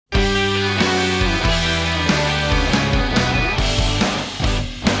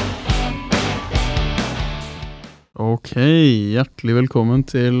Ok, hjertelig velkommen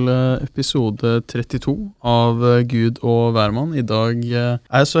til episode 32 av Gud og hvermann. I dag er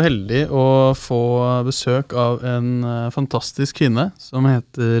jeg så heldig å få besøk av en fantastisk kvinne som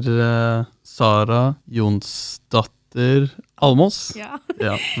heter Sara Jonsdatter Almaas. Ja.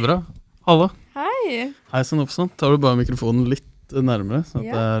 Ja, bra. Hallo. Hei. Hei, sånn opp sånn. Tar du bare mikrofonen litt nærmere? Sånn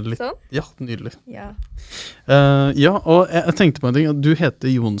at det er litt... sånn? Ja, nydelig. Ja. Ja, og jeg tenkte på en ting. Du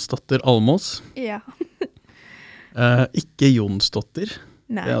heter Jonsdatter Almaas. Ja. Ikke Jonsdatter.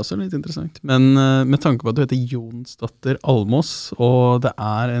 Nei. Det er også litt interessant. Men med tanke på at du heter Jonsdatter Almaas, og det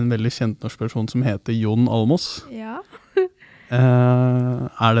er en veldig kjent norsk person som heter Jon Almaas, Ja.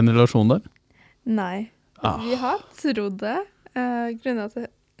 er det en relasjon der? Nei. Vi har trodd det. Grunnen til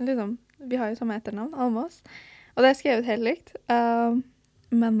liksom, vi har jo samme etternavn, Almaas. Og det er skrevet helt likt.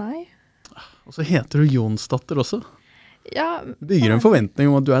 Men nei. Og så heter du Jonsdatter også. Ja. Bygger en forventning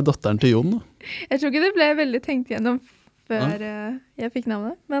om at du er datteren til Jon, da. Jeg tror ikke det ble veldig tenkt gjennom før jeg fikk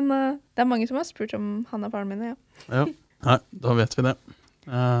navnet. Men det er mange som har spurt om han er faren min, ja. Ja, nei, da vet vi det.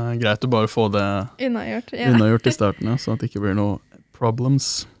 Greit å bare få det unnagjort i starten, ja, så at det ikke blir noe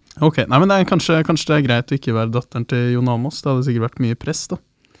problems. Ok, nei, men det er kanskje det er greit å ikke være datteren til Jon Almaas. Det hadde sikkert vært mye press, da.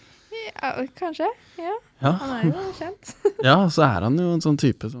 Ja, kanskje, ja. Ja. Han er jo kjent. Ja, så er han jo en sånn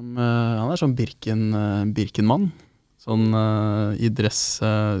type som, han er sånn Birkenmann. Sånn i dress,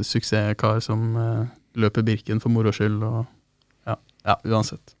 suksesskar som løper Birken for moro skyld, og ja,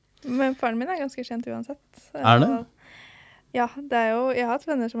 uansett. Men faren min er ganske kjent uansett. Er det? Ja, det er jo, jeg har hatt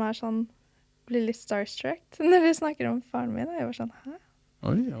venner som er sånn, blir litt starstruck når vi snakker om faren min, og jeg var sånn, hæ?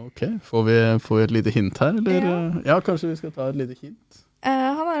 Oi, ok. Får vi et lite hint her, eller? Ja, kanskje vi skal ta et lite hint.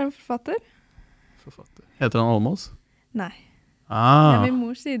 Han er en forfatter. Heter han Almaas? Nei. Det er min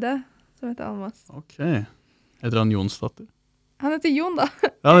mors side som heter Almaas. Ok. Heter han Jonsdatter? Han heter Jon, da.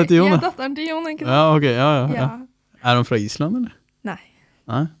 Ja, han heter Jon, Jeg er datteren til Jon, ikke sant? Ja, ok, ja. Ja. Er han fra Island, eller? Nei.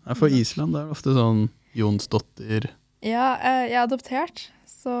 Nei, for Island det er ofte sånn Jonsdatter. Ja, jeg er adoptert,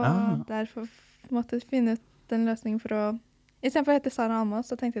 så derfor måtte jeg finne ut en løsning for å... I stedet for å hete Sara Almaas,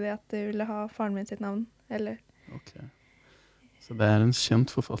 så tenkte de at de ville ha faren min sitt navn, eller... Ok. Så det er en kjent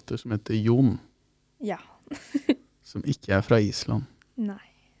forfatter som heter Jon. Ja. Som ikke er fra Island. Nei.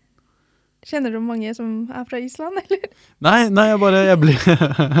 Kjenner du mange som er fra Island, eller? Nei, jeg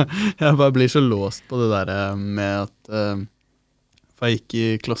bare blir så låst på det der med at for jeg gikk i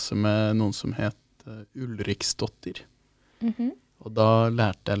klasse med noen som het Ulriksdotter. Og da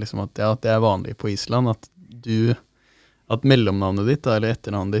lærte jeg liksom at det er vanlig på Island at mellomnavnet ditt eller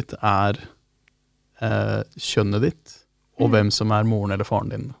etternavnet ditt er kjønnet ditt og hvem som er moren eller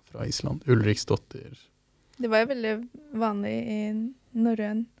faren din fra Island. Ulriksdotter. Det var jo veldig vanlig i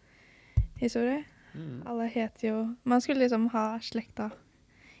norrøn historie. Alle heter jo... Man skulle liksom ha slekta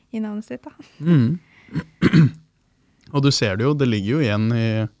i navnet sitt, da. Og du ser det jo, det ligger jo igjen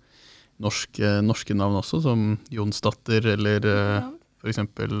i norske navn også, som Jonsdatter, eller for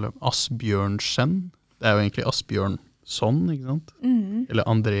eksempel Asbjørnsen. Det er jo egentlig Asbjørnsson, ikke sant? Eller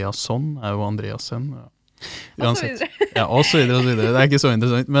Andreasson er jo Andreasen. Ja. Uansett. Og så videre. Det er ikke så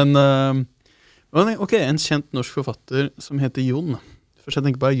interessant. Men ok, en kjent norsk forfatter som heter Jon. Først jeg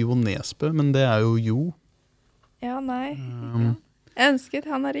tenker bare Jo Nesbø, men det er jo Jo. Ja, nei. Jeg ønsket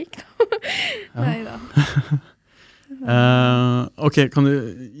han er rik, da. Nei da. Ok, kan du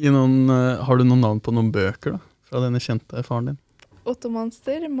gi har du noen navn på noen bøker da, fra denne kjente faren din? Otto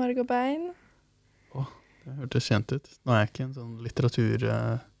Monster, Marg og Bein. Det hørtes kjent ut. Nå er jeg ikke en sånn litteratur...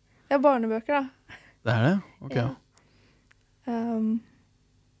 Det er barnebøker, da. Det er det? Ok. Ja.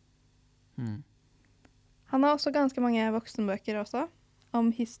 Han har også ganske mange voksenbøker også, om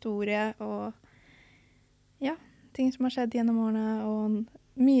historie og ting som har skjedd gjennom årene, og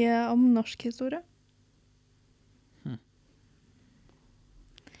mye om norsk historie.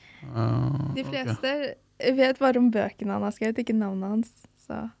 De fleste vet bare om bøkene han har skrevet, ikke navnet hans.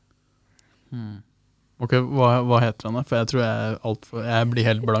 Så. Ok, hva heter han da? For jeg tror jeg blir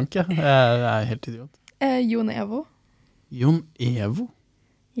helt blank, jeg er helt idiot. Jon Evo. Jon Evo?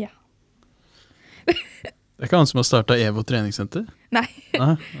 Ja. Det er ikke han som har startet Evo treningssenter? Nei.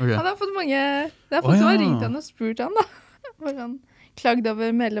 Okay. Han har fått mange... Det er folk som har ringt han og spurt han da. Hvor han klagde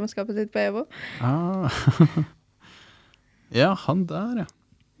over medlemskapet sitt på Evo. Ja, han der, ja.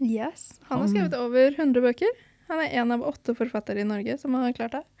 Yes. Han har skrevet over 100 bøker. Han er en av 8 forfattere i Norge som har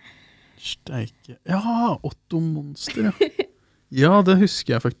klart det. Steike. Ja, Otto Monster, ja. Ja, det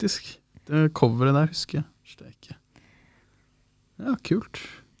husker jeg faktisk. Det coveret der husker jeg. Steike. Ja, kult.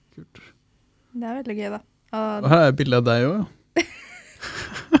 Det er veldig gøy, da. Og her er et bilde av deg også, ja.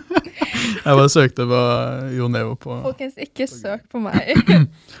 Jeg bare søkte på Jon Evo på... Folkens, ikke søk på meg.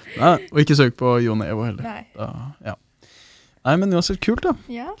 Nei, og ikke søk på Jon Evo heller. Nei. Da, ja. Nei, men uansett kult da.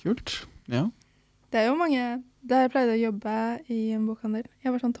 Ja. Kult, ja. Det jo mange, da jeg pleide å jobbe i en bokhandel,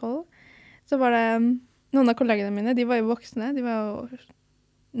 jeg var sånn 12, så var det noen av kollegene mine, de var jo voksne,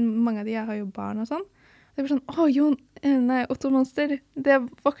 mange av de har jo barn og sånn. De var sånn, Otto Monster, det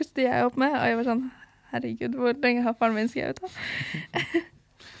vokste jeg opp med, og jeg var sånn, herregud, hvor lenge har faren min skrevet da?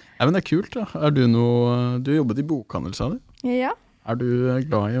 Nei, men det kult da. Du jobbet i bokhandel, sa du? Ja. Du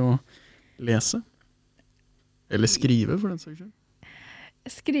glad i å lese? Eller skrive, for den saks skyld?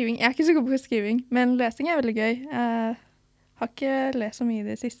 Skriving, jeg ikke så god på skriving, men lesing veldig gøy. Har ikke lest så mye i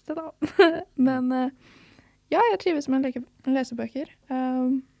det siste da. Men ja, jeg trives med å lese bøker.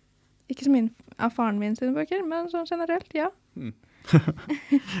 Ikke så mye av faren min sine bøker, men sånn generelt, ja.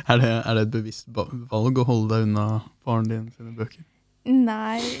 Er det et bevisst valg å holde deg unna faren din sine bøker?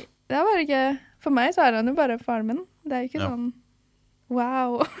 Nei, det bare ikke. For meg så han jo bare faren min. Det ikke sånn,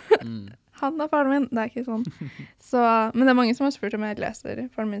 wow, han faren min. Det ikke sånn. Men det mange som har spurt om jeg leser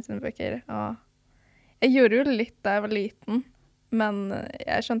faren min sine bøker. Og jeg gjorde jo litt da jeg var liten, men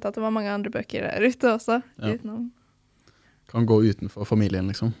jeg skjønte at det var mange andre bøker der ute også. Utenom. Kan gå utenfor familien,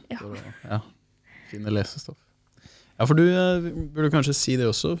 liksom. Ja. For å finne lesestoff. Ja, for du burde kanskje si det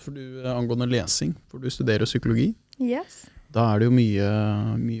også, for du angående lesing, for du studerer psykologi. Yes. Da det jo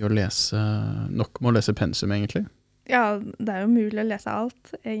mye å lese, nok med å lese pensum, egentlig. Ja, det jo mulig å lese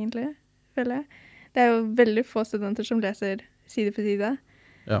alt, egentlig, føler jeg. Det jo veldig få studenter som leser side for side.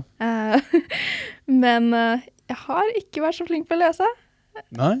 Ja. Men jeg har ikke vært så flink på å lese.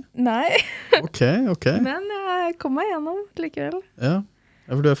 Nei? Nei. Ok. Men jeg kom meg gjennom likevel. Ja,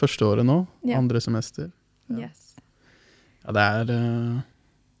 for du første året nå, andre semester. Ja. Yes. Ja, det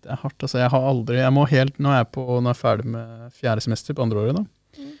hardt, altså. Nå er jeg ferdig med 4. semester på andre året da.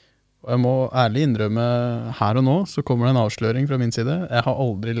 Og jeg må ærlig innrømme, her og nå, så kommer det en avsløring fra min side. Jeg har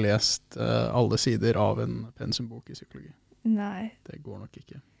aldri lest alle sider av en pensumbok i psykologi. Nei. Det går nok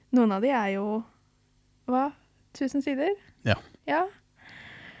ikke. Noen av de jo, 1000 sider? Ja. Ja.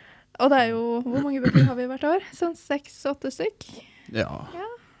 Og det jo, hvor mange bøker har vi hvert år? Sånn 6-8 stykk? Ja.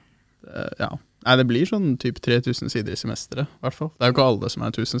 Nei, det blir sånn typ 3000 sider i semesteret, i hvert fall. Det jo ikke alle som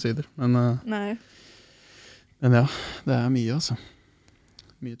 1000 sider, men ja, det mye, altså.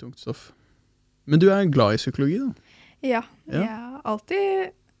 Mye tungt stoff. Men du glad i psykologi, da? Ja, jeg har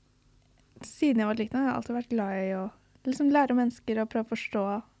alltid, siden jeg var liten, har jeg alltid vært glad i å liksom lære mennesker og prøve å forstå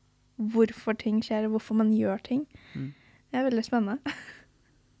hvorfor ting skjer, hvorfor man gjør ting. Det veldig spennende.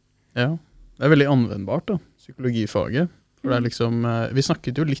 Ja, det veldig anvendbart da, psykologifaget. For det liksom, vi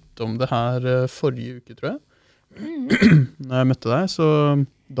snakket jo litt om det her forrige uke, tror jeg. Når jeg møtte deg,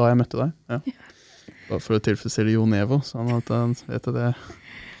 da jeg møtte deg, ja. Bare for å tilfredsstille Jon Evo, sånn at han vet at jeg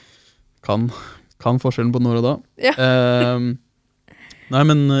kan forskjellen på når og da. Ja. Nei,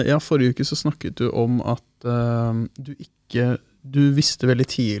 men forrige uke så snakket du om at du visste veldig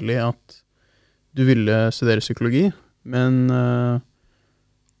tidlig at du ville studere psykologi, men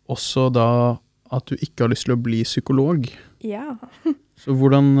også da at du ikke har lyst til å bli psykolog. Ja. Så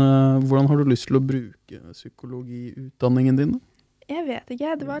hvordan har du lyst til å bruke psykologiutdanningen din da? Jeg vet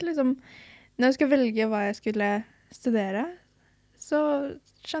ikke, det var liksom, når jeg skulle velge hva jeg skulle studere, så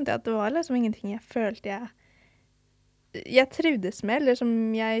skjønte jeg at det var liksom ingenting jeg følte jeg trivdes med, eller som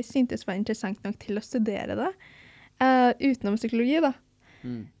jeg syntes var interessant nok til å studere det, utenom psykologi da.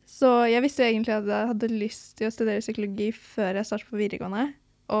 Så jeg visste jo egentlig at jeg hadde lyst til å studere psykologi før jeg startet på videregående,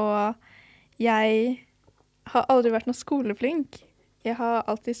 og jeg har aldri vært noe skoleflink. Jeg har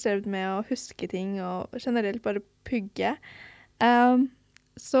alltid strevd med å huske ting og generelt bare pugge.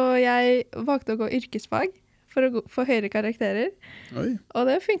 Så jeg valgte å gå yrkesfag for å få høyere karakterer. Oi. Og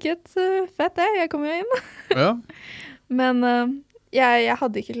det funket fett det, jeg kom jo inn. Ja. Men jeg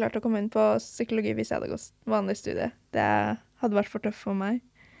hadde ikke klart å komme inn på psykologi hvis jeg hadde gått vanlig studie. Det hadde vært for tøft for meg.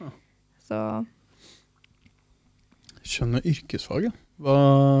 Så... Skjønner yrkesfaget.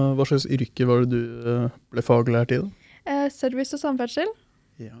 Hva slags yrke var det du ble faglært i da? Service og samferdsel.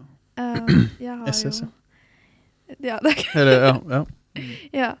 Ja. Jeg har SS, jo... Ja, det Eller, ja.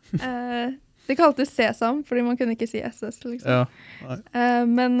 Ja. Det kaltes Sesam, fordi man kunne ikke si SS, liksom. Ja, nei.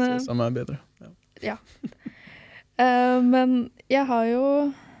 Men, Sesam bedre. Ja. Men jeg har jo...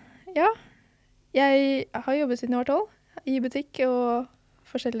 Ja. Jeg har jobbet siden jeg var 12, i butikk og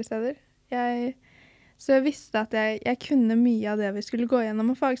forskjellige steder. Så jeg visste at jeg kunne mye av det vi skulle gå gjennom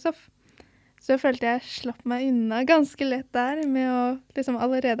med fagstoff. Så jeg følte jeg slapp meg unna ganske lett der med å liksom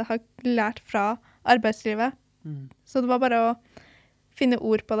allerede ha lært fra arbeidslivet. Så det var bare å finne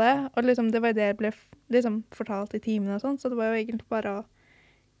ord på det, og liksom det var det jeg ble liksom fortalt i timene og sånn, så det var jo egentlig bare å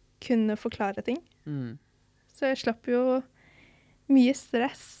kunne forklare ting. Så jeg slapp jo mye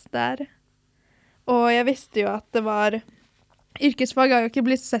stress der. Og jeg visste jo at det var yrkesfag har jo ikke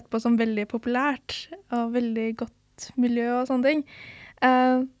blitt sett på som veldig populært, og veldig godt miljø og sånne ting.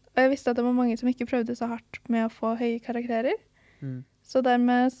 Og jeg visste at det var mange som ikke prøvde så hardt med å få høye karakterer. Så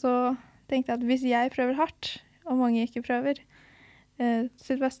dermed så tenkte jeg at hvis jeg prøver hardt, og mange ikke prøver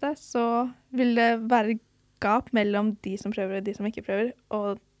sitt beste, så vil det være gap mellom de som prøver og de som ikke prøver,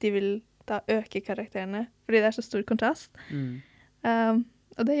 og de vil da øke karakterene, fordi det er så stor kontrast.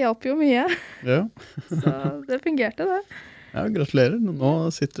 Og det hjalp jo mye. Ja. Så det fungerte, det. Ja, gratulerer. Nå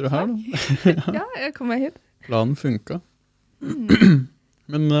sitter du her, da. Ja, jeg kom meg hit. Planen funket.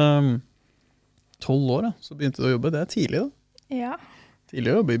 Men 12 år, da, så begynte du å jobbe. Det er tidlig, da. Ja. Tidlig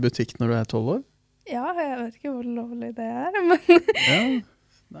å jobbe i butikk når du er 12 år. Ja, jeg vet ikke hvor lovlig det er, men... Ja.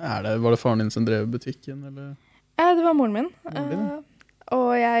 Var det faren din som drev butikken, eller? Det var moren min. Moren din, ja.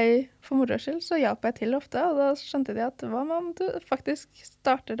 Og jeg, for moroas skyld, så hjalp jeg til ofte, og da skjønte de at hva om du faktisk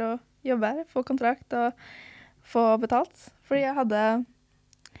starter å jobbe her, få kontrakt og få betalt. Fordi jeg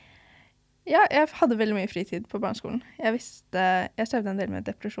hadde veldig mye fritid på barneskolen. Jeg strevde en del med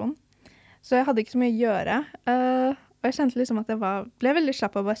depresjon, så jeg hadde ikke så mye å gjøre. Og jeg kjente liksom at ble veldig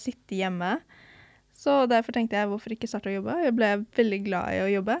slapp av å bare sitte hjemme. Så derfor tenkte jeg, hvorfor ikke starte å jobbe? Jeg ble veldig glad i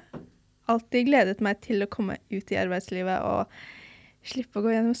å jobbe. Alltid gledet meg til å komme ut i arbeidslivet og slippe å gå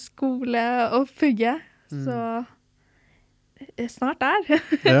gjennom skole og pugge. Så snart der.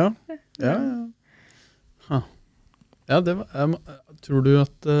 Ja. Ja, det var, tror du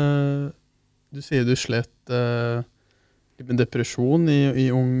at du sier du slet med depresjon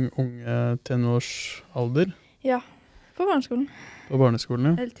i unge tenårsalder? Ja, på barneskolen. På barneskolen,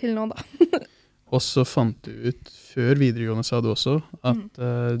 ja. Eller til nå, da. Og så fant du ut, før videregående sa du også, at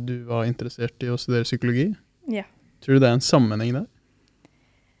du var interessert i å studere psykologi. Ja. Tror du det er en sammenheng der?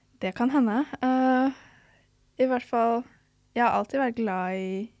 Det kan hende. I hvert fall, jeg har alltid vært glad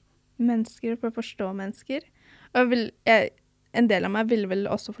i mennesker, for å forstå mennesker. Og en del av meg ville vel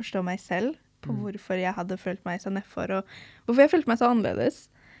også forstå meg selv, på hvorfor jeg hadde følt meg så nedfor, og hvorfor jeg følte meg så annerledes.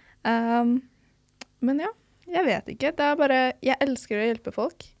 Men ja, jeg vet ikke. Det er bare, jeg elsker å hjelpe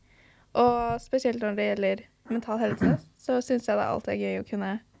folk. Og spesielt når det gjelder mental helse, så synes jeg det alltid er gøy å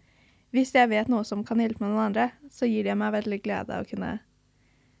kunne, hvis jeg vet noe som kan hjelpe med noen andre, så gir det meg veldig glede å kunne,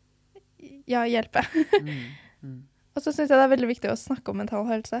 hjelpe. Og så synes jeg det er veldig viktig å snakke om mental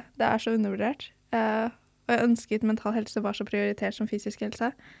helse. Det er så undervurdert. Og jeg ønsket mental helse var så prioritert som fysisk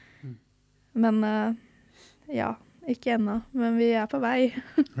helse. Men ikke ennå. Men vi er på vei.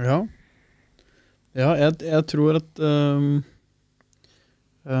 Ja, jeg tror at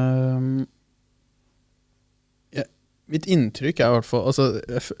mitt inntrykk er i hvert fall, altså,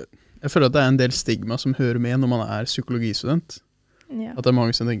 jeg føler at det er en del stigma som hører med når man er psykologistudent. Ja. At det er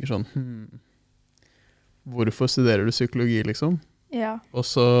mange som tenker sånn, hvorfor studerer du psykologi, liksom? Ja. Og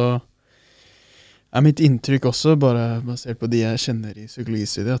så er mitt inntrykk også, bare basert på de jeg kjenner i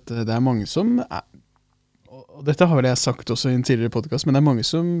psykologistudiet, at det er mange som og dette har vel jeg sagt også i en tidligere podcast, men det er mange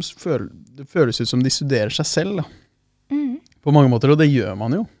som det føles ut som de studerer seg selv, da. På mange måter, og det gjør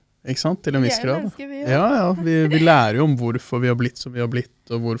man jo, ikke sant? Til en viss grad. Vi lærer jo om hvorfor vi har blitt som vi har blitt,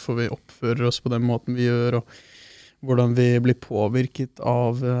 og hvorfor vi oppfører oss på den måten vi gjør, og hvordan vi blir påvirket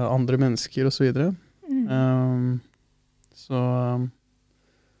av andre mennesker, og så videre. Så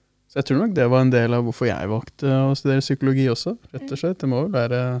jeg tror nok det var en del av hvorfor jeg valgte å studere psykologi også, rett og slett. Det må vel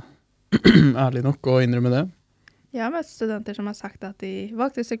være ærlig nok å innrømme det. Jeg har møtt studenter som har sagt at de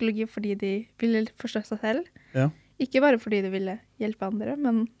valgte psykologi fordi de ville forstå seg selv. Ja. Ikke bare fordi de ville hjelpe andre,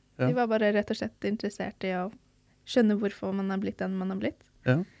 men de var bare rett og slett interessert i å skjønne hvorfor man har blitt den man har blitt.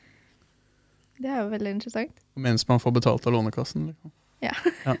 Ja. Det er jo veldig interessant. Og mens man får betalt av lånekassen, liksom. Ja.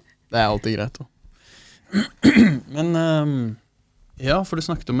 Det er alltid greit, da. Men for du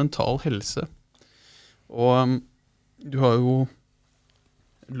snakket om mental helse. Og du har jo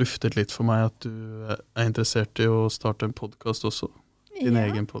luftet litt for meg at du er interessert i å starte en podcast også. Din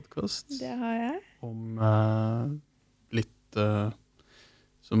egen podcast. Det har jeg. Om litt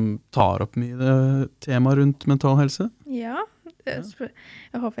som tar opp mye tema rundt mental helse. Ja. Jeg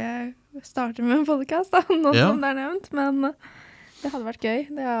håper jeg starter med en podcast, da, nå som det er nevnt, men det hadde vært gøy.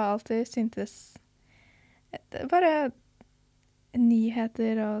 Det har alltid syntes bare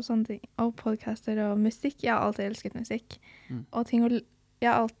nyheter og sånne ting, og podcaster og musikk. Jeg har alltid elsket musikk. Og jeg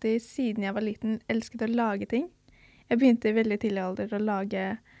har alltid, siden jeg var liten, elsket å lage ting. Jeg begynte i veldig tidlig alder å lage,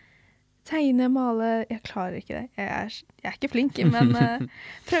 tegne, male. Jeg klarer ikke det. Jeg er ikke flink, men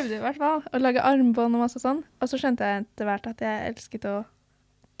prøvde i hvert fall å lage armbånd og masse sånn. Og så skjønte jeg etter hvert at jeg elsket å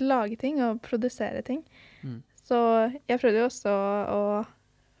lage ting og produsere ting. Så jeg prøvde jo også å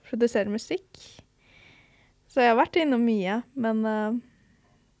produsere musikk. Så jeg har vært innom mye, men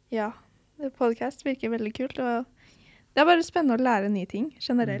podcast virker veldig kult, og Det bare spennende å lære nye ting,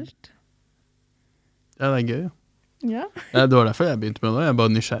 generelt. Ja, det gøy. Ja. Det var derfor jeg begynte med det. Jeg er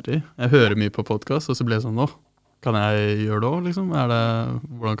bare nysgjerrig. Jeg hører mye på podcast, og så ble jeg sånn, kan jeg gjøre det også, liksom?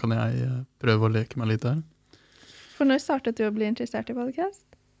 Hvordan kan jeg prøve å leke meg litt der? For når startet du å bli interessert i podcast?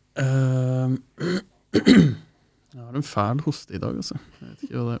 Jeg har en fæl hoste i dag, altså. Jeg vet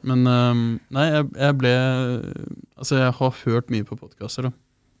ikke hva det er. Men nei, jeg har hørt mye på podcaster da.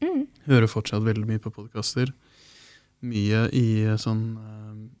 Hører fortsatt veldig mye på podcaster. Mye i sånn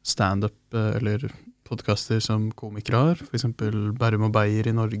stand-up eller podcaster som komikere har. For eksempel Berrum og Beyer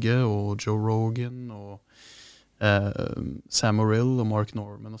i Norge, og Joe Rogan, og Sam Morrill og Mark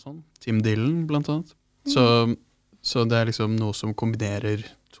Norman og sånn. Tim Dillon, blant annet. Så det er liksom noe som kombinerer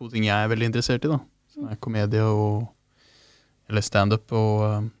to ting jeg er veldig interessert i da. Som er komedie eller stand-up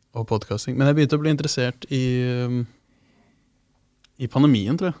og podcasting. Men jeg begynte å bli interessert i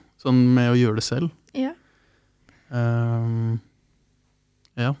pandemien, tror jeg. Sånn med å gjøre det selv. Ja.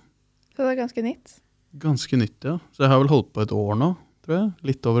 Ja. Så det er ganske nytt? Ganske nytt, ja. Så jeg har vel holdt på et år nå, tror jeg.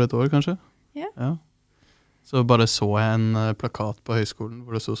 Litt over et år, kanskje. Ja. Så bare så jeg en plakat på Høgskolen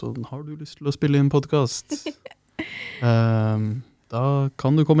hvor det så sånn, har du lyst til å spille inn podcast? Da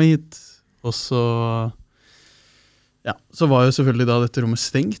kan du komme hit. Og så var jo selvfølgelig da dette rommet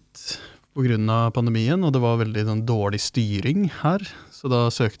stengt på grunn av pandemien, og det var veldig sånn, dårlig styring her. Så da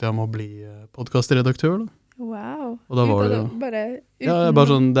søkte jeg om å bli podcastredaktør da. Wow. Og da var det jo bare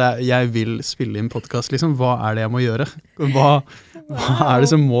sånn, jeg vil spille inn podcast, liksom. Hva er det jeg må gjøre? Hva er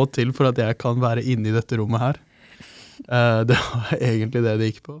det som må til for at jeg kan være inne i dette rommet her? Det var egentlig det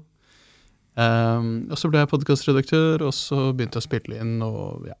gikk på. Og så ble jeg podcastredaktør, og så begynte jeg å spille inn,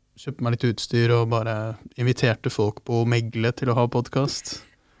 og kjøpte meg litt utstyr, og bare inviterte folk på megle til å ha podcast.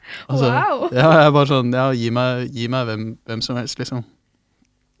 Altså, wow! Ja, jeg bare sånn, gi meg hvem som helst, liksom.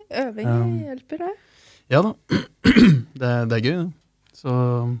 Øving hjelper det. Ja da, det er gøy. Så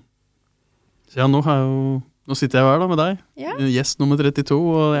ja, nå sitter jeg her da med deg. Ja. Gjest nummer 32,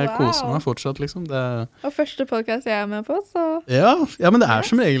 og jeg koser meg fortsatt, liksom. Og første podcast jeg er med på, så... Ja, men det er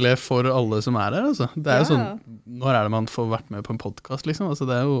som regel for alle som er her, altså. Det er jo sånn, når er det man får vært med på en podcast, liksom? Altså,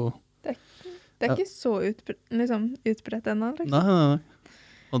 det er jo... Det er ikke så utbredt ennå, liksom. Nei.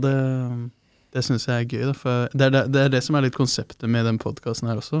 Og det synes jeg er gøy, da. For det er det som er litt konseptet med den podcasten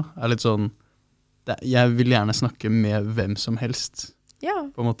her også. Er litt sånn... Jeg vil gjerne snakke med hvem som helst. Ja.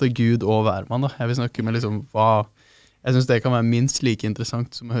 På en måte Gud og hvermann da. Jeg vil snakke med liksom jeg synes det kan være minst like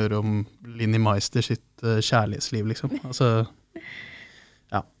interessant som å høre om Linni Meister sitt kjærlighetsliv, liksom. Altså,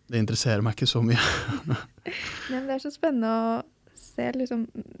 det interesserer meg ikke så mye. Men det er så spennende å se, liksom,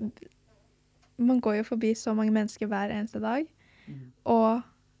 man går jo forbi så mange mennesker hver eneste dag, og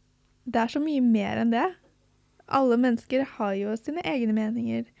det er så mye mer enn det. Alle mennesker har jo sine egne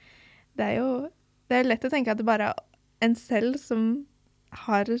meninger. Det er lett å tenke at det bare er en selv som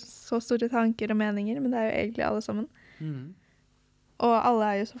har så store tanker og meninger, men det er jo egentlig alle sammen. Og alle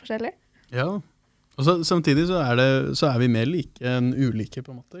er jo så forskjellige. Ja, og samtidig så er vi mer like enn ulike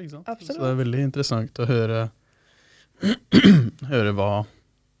på en måte, ikke sant? Absolutt. Så det er veldig interessant å høre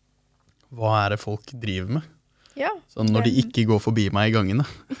hva er det folk driver med. Ja. Sånn når de ikke går forbi meg i gangene.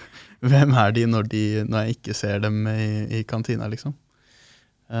 Hvem er de når jeg ikke ser dem i kantina, liksom?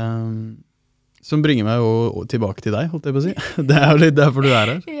 Som bringer meg jo tilbake til deg, holdt jeg på å si. Det er jo litt derfor du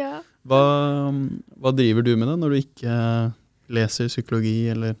er her. Ja. Hva driver du med da, når du ikke leser psykologi,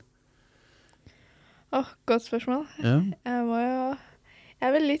 eller? Godt spørsmål. Ja. Jeg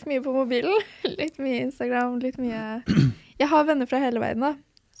er vel litt mye på mobilen, litt mye Instagram, litt mye... Jeg har venner fra hele verden da,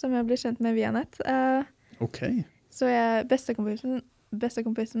 som jeg blir kjent med via nett. Ok. Så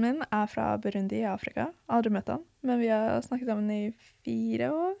bestekompisen min er fra Burundi i Afrika. Aldri møtt han, men vi har snakket sammen i 4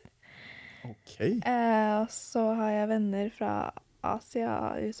 år. Ok. Så har jeg venner fra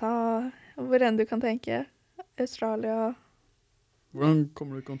Asia, USA, hvor enn du kan tenke. Australia. Hvordan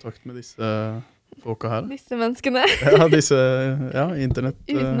kommer du i kontakt med disse folka her? Disse menneskene. Internett.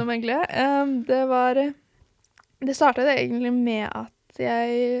 Utenom egentlig. Det startet egentlig med at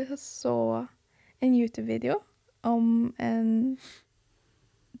jeg så en YouTube-video om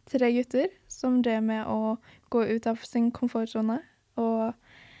 3 gutter som drev med å gå ut av sin komfortzone og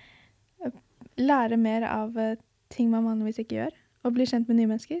lære mer av ting man vanligvis ikke gjør, og bli kjent med nye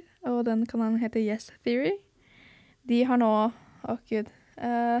mennesker. Og den kanalen heter Yes Theory. De har nå,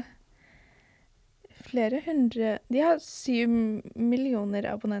 de har 7 millioner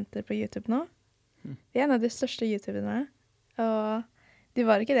abonnenter på YouTube nå. De er en av de største YouTuberne, og de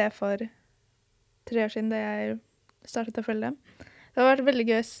var ikke det for 3 år siden da jeg startet å følge dem. Det har vært veldig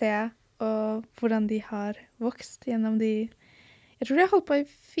gøy å se hvordan de har vokst gjennom jeg tror de har holdt på i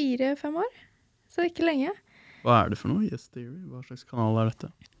 4-5 år, så ikke lenge. Hva det for noe? Yes Theory? Hva slags kanal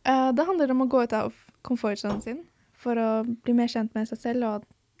dette? Det handler om å gå ut av komfortzonen sin for å bli mer kjent med seg selv, og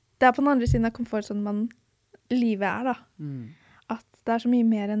det på den andre siden av komfortzonen livet da. At det så mye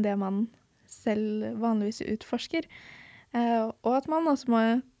mer enn det man selv vanligvis utforsker. Og at man også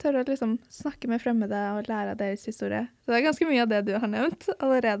må tørre å liksom snakke med fremmede og lære av deres historie. Så det ganske mye av det du har nevnt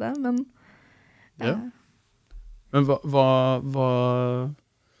allerede, men... Ja. Men hva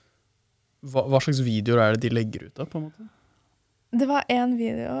slags videoer det de legger ut da, på en måte? Det var en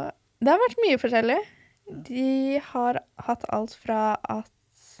video. Det har vært mye forskjellig. De har hatt alt fra at...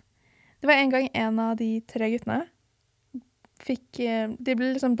 Det var en gang en av de 3 guttene de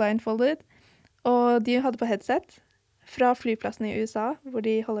ble liksom blindfolded, og de hadde på headset fra flyplassen i USA, hvor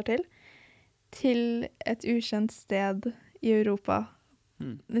de holder til et ukjent sted i Europa.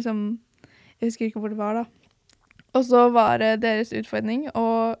 Liksom, jeg husker ikke hvor det var da. Og så var det deres utfordring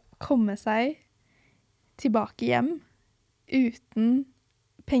å komme seg tilbake hjem uten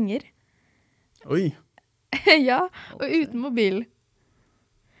penger. Oi! Ja, og uten mobil.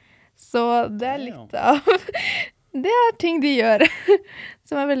 Så det litt av... Det ting de gjør,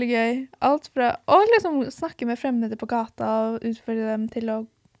 som veldig gøy. Alt fra å liksom snakke med fremmede på gata og utfordre dem til å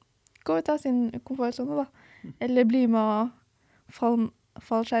gå ut av sin komfortzone, da. Eller bli med å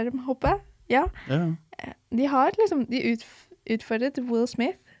fallskjermhoppe. Ja. De har liksom, de utfordret Will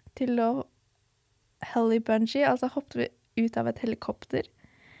Smith til å heli-bungee, altså hoppet ut av et helikopter.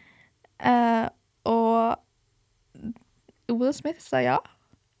 Og Will Smith sa ja.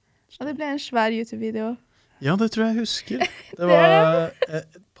 Og det ble en svær YouTube-video. Ja, det tror jeg husker. Det var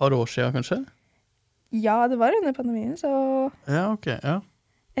et par år siden, kanskje? Ja, det var under pandemien, så... Ja, ok, ja.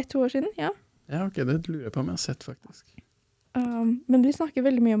 1-2 år siden, ja. Ja, ok, det lurer jeg på om jeg har sett, faktisk. Men de snakker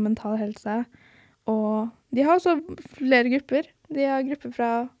veldig mye om mental helse, og de har også flere grupper. De har grupper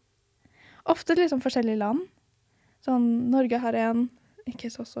fra ofte liksom forskjellige land. Sånn, Norge har en, ikke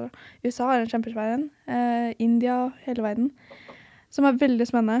så stor. USA har en kjempesvær en. India, hele verden. Som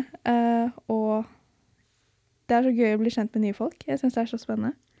veldig spennende, og... Det så gøy å bli kjent med nye folk. Jeg synes det så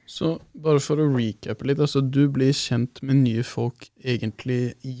spennende. Så bare for å recappe litt, altså du blir kjent med nye folk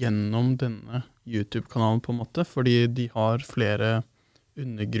egentlig gjennom denne YouTube-kanalen på en måte, fordi de har flere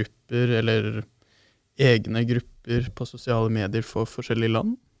undergrupper eller egne grupper på sosiale medier for forskjellige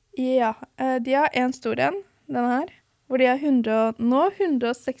land? Ja, de har en stor en, denne her, hvor de har nå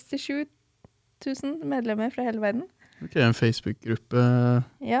 167 000 medlemmer fra hele verden. Ok, en Facebook-gruppe.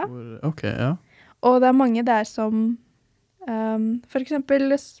 Ja. Ok, ja. Og det mange der som for eksempel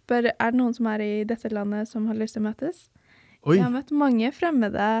spør, det noen som i dette landet som har lyst til å møtes? Oi. Jeg har møtt mange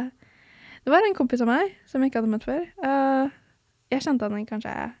fremmede. Det var en kompis av meg som jeg ikke hadde møtt før. Jeg kjente han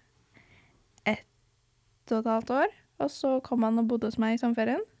kanskje 1,5 år, og så kom han og bodde hos meg i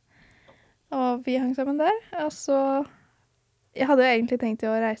sommerferien. Og vi hang sammen der. Og så, jeg hadde jo egentlig tenkt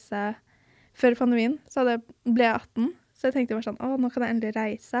å reise før pandemien, så ble jeg 18. Så jeg tenkte bare sånn, nå kan jeg endelig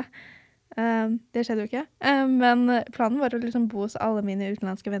reise. Det skjedde jo ikke. Men planen var å liksom bo hos alle mine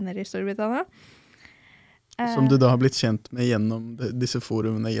utenlandske venner i Storbritannia. Som du da har blitt kjent med gjennom disse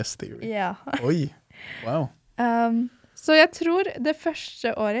forumene Yes Theory. Ja. Oi, wow. Så jeg tror det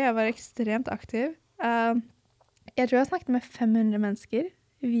første året jeg var ekstremt aktiv, jeg tror jeg snakket med 500 mennesker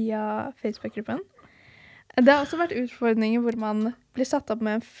via Facebook-gruppen. Det har også vært utfordringer hvor man blir satt opp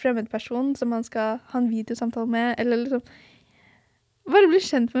med en fremmed person som man skal ha en videosamtale med, eller liksom bare bli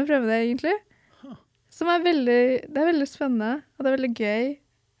kjent med fremmede, egentlig. Som det veldig spennende, og det veldig gøy.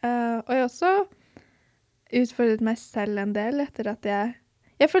 Og jeg har også utfordret meg selv en del etter at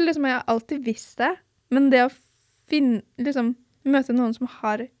jeg føler liksom at jeg alltid visste, men det å liksom, møte noen som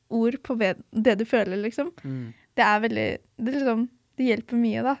har ord på det du føler, liksom, det hjelper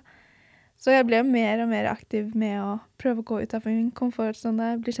mye, da. Så jeg ble mer og mer aktiv med å prøve å gå ut av min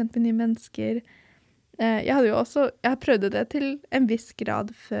komfortzone, bli kjent med nye mennesker. Jeg har prøvd det til en viss grad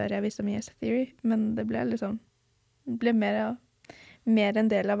før jeg visste om Yes Theory, men det ble mer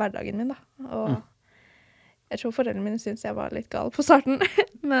en del av hverdagen min, da. Og jeg tror foreldrene mine syntes jeg var litt gal på starten,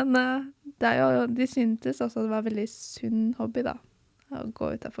 men de syntes også det var en veldig sunn hobby, da, å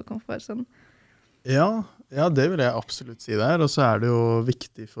gå utenfor komfortzonen. Ja, det vil jeg absolutt si der, og så det jo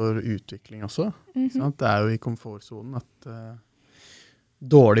viktig for utvikling også. Sant? Det jo i komfortzonen at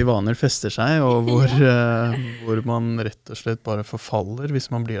dårlige vaner fester seg, og hvor man rett og slett bare forfaller hvis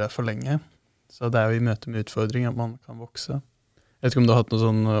man blir der for lenge. Så det jo i møte med utfordring at man kan vokse. Jeg vet ikke om du har hatt noe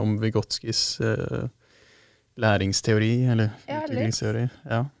sånn om Vygotskis læringsteori, eller utviklingsteori?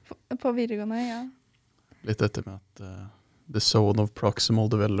 Ja, på videregående, ja. Litt dette med at the zone of proximal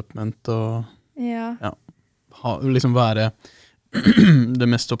development, og liksom være det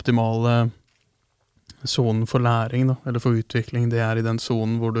mest optimale zonen for læring da, eller for utvikling, det I den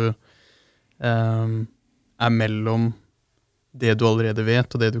zonen hvor du mellom det du allerede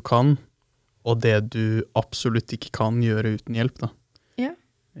vet og det du kan, og det du absolutt ikke kan gjøre uten hjelp da. Ja.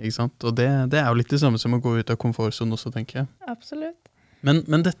 Ikke sant? Og det jo litt det samme som å gå ut av komfortzonen også, tenker jeg. Absolutt.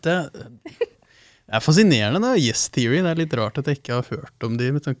 Men dette fascinerende da, Yes Theory, det litt rart at jeg ikke har hørt om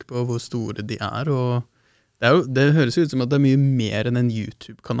de med tanke på hvor store de og det høres ut som at det mye mer enn en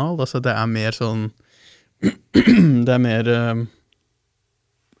YouTube-kanal, altså det mer sånn, det mer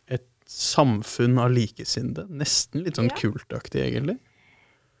et samfunn av likesinnede, nesten litt sånn kultaktig egentlig.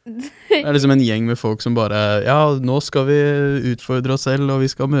 Det liksom en gjeng med folk som bare, ja, nå skal vi utfordre oss selv, og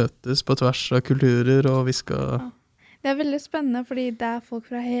vi skal møtes på tvers av kulturer, og vi skal... Ja. Det veldig spennende, fordi det folk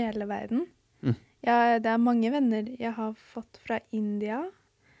fra hele verden. Ja, det mange venner jeg har fått fra India,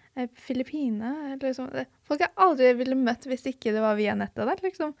 Filippinene, liksom. Folk jeg aldri ville møtt hvis ikke det var via nettet der,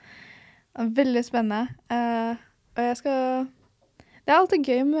 liksom. Veldig spennende. Og det alltid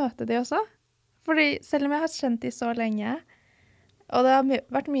gøy å møte de også, fordi selv om jeg har kjent de så lenge, og det har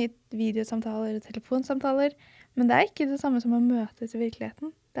vært mye videosamtaler og telefonsamtaler, men det ikke det samme som å møtes I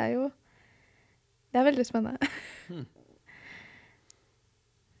virkeligheten. Det veldig spennende.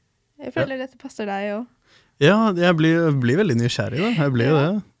 Jeg føler dette passer deg jo. Ja, jeg blir veldig nysgjerrig da. Jeg blir jo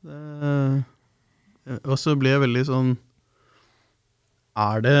det. Og så blir jeg veldig sånn,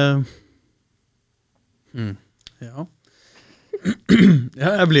 det... Ja. Ja,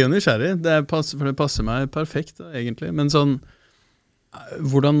 jeg blir jo nysgjerrig. For det passer meg perfekt da, egentlig. Men sånn,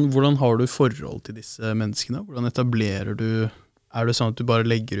 hvordan har du forhold til disse menneskene? Hvordan etablerer du... det sånn at du bare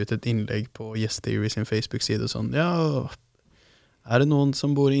legger ut et innlegg på Yes Theory sin Facebook-side og sånn, ja, det noen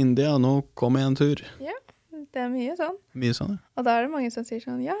som bor I India? Nå kommer jeg en tur. Ja. Det mye sånn. Mye sånn, ja. Og da det mange som sier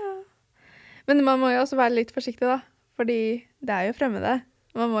sånn, ja. Men man må jo også være litt forsiktig da, fordi det jo fremmede.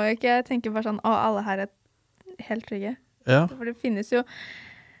 Man må jo ikke tenke bare sånn, alle her helt trygge. Ja. For det finnes jo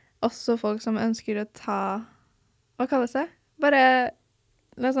også folk som ønsker å ta, hva kalles det? Bare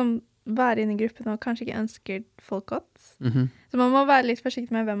liksom være inne I gruppen og kanskje ikke ønsker folk godt. Så man må være litt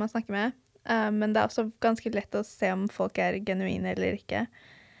forsiktig med hvem man snakker med. Men det også ganske lett å se om folk genuine eller ikke.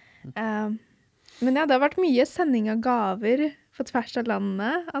 Men ja, det har vært mye sending av gaver på tvers av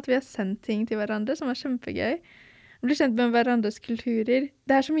landet, at vi har sendt ting til hverandre som kjempegøy. Vi blir kjent med hverandres kulturer.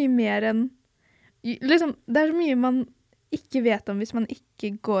 Det så mye mer enn... Liksom, det så mye man ikke vet om hvis man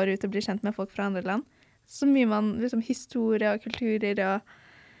ikke går ut og blir kjent med folk fra andre land. Så mye man, liksom, historie og kulturer og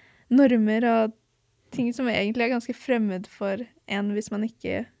normer og ting som egentlig ganske fremmed for en hvis man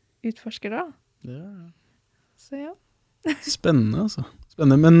ikke utforsker det. Ja. Så ja. Spennende, altså.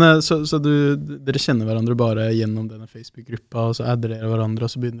 Spennende, men så dere kjenner hverandre bare gjennom denne Facebook-gruppa, og så adder dere hverandre,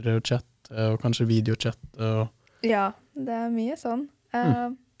 og så begynner dere å chatte, og kanskje videochatte. Ja, det mye sånn.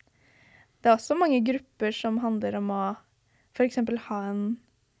 Det også mange grupper som handler om å for eksempel ha en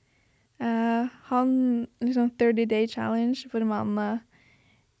liksom 30-day challenge, hvor man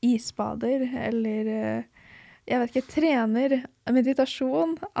isbader, eller jeg vet ikke, trener,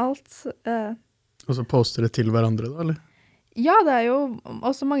 meditasjon, alt. Og så poster det til hverandre da, eller? Ja, det jo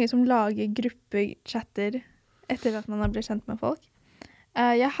også mange som lager gruppechatter etter at man har blitt kjent med folk.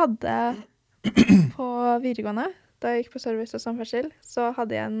 Jeg hadde på videregående, da jeg gikk på service og samferdsel, så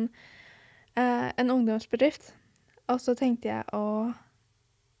hadde jeg en ungdomsbedrift. Og så tenkte jeg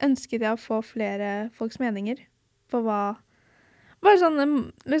ønsket jeg å få flere folks meninger på bare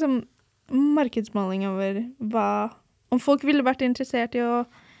sånn liksom markedsmåling over om folk ville vært interessert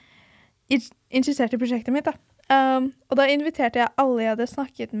I prosjektet mitt da. Og da inviterte jeg alle jeg hadde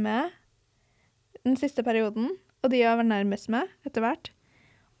snakket med den siste perioden, og de jeg var nærmest med etter hvert.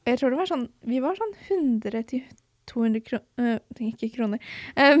 Og jeg tror det var sånn, vi var sånn 100 til 200 ikke kroner,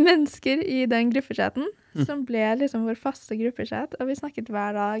 mennesker I den gruppechatten, som ble liksom vår faste gruppechat, og vi snakket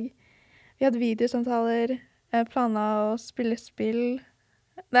hver dag. Vi hadde videosamtaler, planer å spille spill.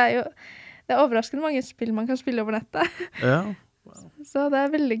 Det overraskende mange spill man kan spille over nettet. Ja. Wow. Så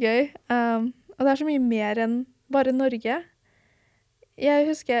det veldig gøy. Og det så mye mer enn bare Norge. Jeg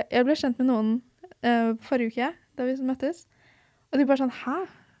husker, jeg ble kjent med noen forrige uke, da vi møttes. Og de bare sånn, hæ?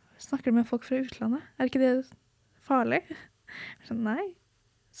 Snakker du med folk fra utlandet? Ikke det farlig? Jeg sånn, nei.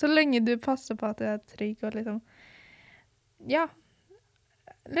 Så lenge du passer på at du trygg og liksom, ja,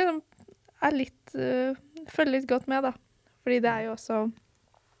 liksom litt, følger litt godt med da. Fordi det jo også,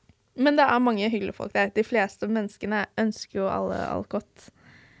 men det mange hyggelige folk der. De fleste menneskene ønsker jo alle alt godt.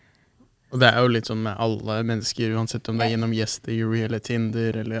 Og det jo litt sånn med alle mennesker, uansett om det gjennom Yes Theory eller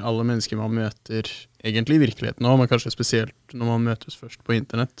Tinder, eller alle mennesker man møter, egentlig I virkeligheten også, men kanskje spesielt når man møtes først på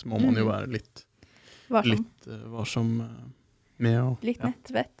internett, må man jo være litt varsom Litt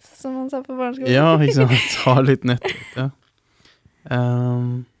nettvett, som man sa på barneskolen. Ja, ikke sant. Ha litt nettvett, ja.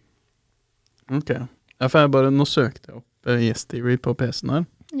 Ok. Ja, for nå søkte jeg opp Yes Theory på PC-en her.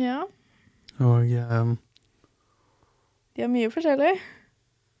 Ja. Og de har mye forskjellig.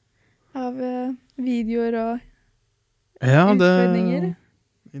 Av videoer og utfordringer.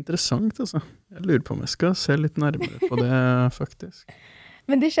 Det er interessant, altså. Jeg lurer på om jeg skal se litt nærmere på det, faktisk.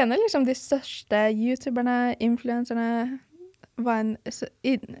 Men de kjenner liksom de største YouTuberne, influenserne,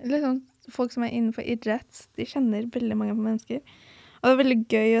 liksom folk som er innenfor idrett. De kjenner veldig mange mennesker. Og det er veldig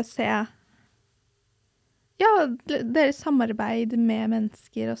gøy å se deres samarbeid med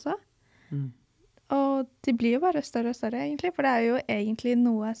mennesker også. Og de blir jo bare større og større, egentlig. For det er jo egentlig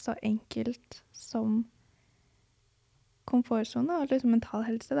noe så enkelt som komfortzone og liksom mental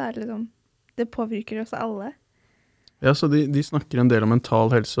helse. Det påvirker oss alle. Ja, så de snakker en del om mental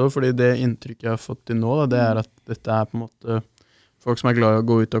helse, fordi det inntrykket jeg har fått til nå, det er at dette er på en måte folk som er glad i å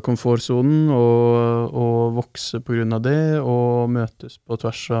gå ut av komfortzonen og vokse på grunn av det, og møtes på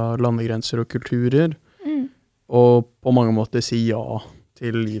tvers av landegrenser og kulturer, og på mange måter si ja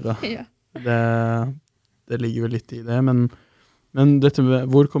til livet. Ja. Det ligger jo litt i det, men dette,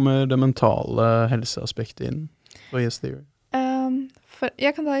 hvor kommer det mentale helseaspektet inn på Yes Theory?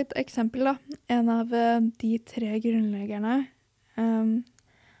 Jeg kan ta et eksempel da. En av de 3 grunnleggerne,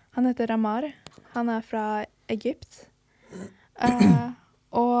 han heter Ramar. Han er fra Egypt.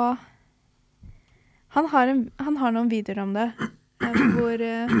 Og han har noen videoer om det, hvor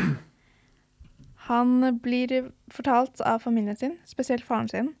han blir fortalt av familien sin, spesielt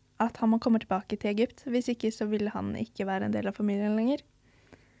faren sin, at han må komme tilbake til Egypt. Hvis ikke så vil han ikke være en del av familien lenger.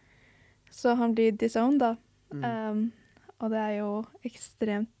 Så han blir disowned da. Og det er jo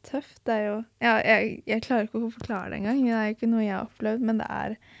ekstremt tøft. Det er jo, jeg klarer ikke å forklare det engang. Det er jo ikke noe jeg har opplevd, men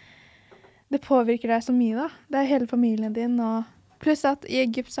det påvirker deg så mye da. Det er hele familien din, og pluss at i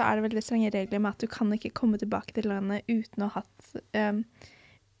Egypt så er det veldig strenge regler med at du kan ikke komme tilbake til landet uten å ha hatt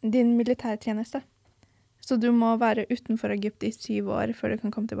din militærtjeneste. Så du må være utenfor Egypt i 7 år før du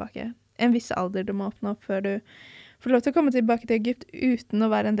kan komme tilbake. En viss alder du må åpne opp før du får lov til å komme tilbake til Egypt uten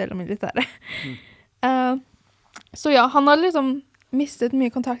å være en del av militæret. Så ja, han har liksom mistet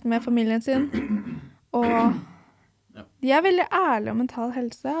mye kontakt med familien sin, og de er veldig ærlige om mental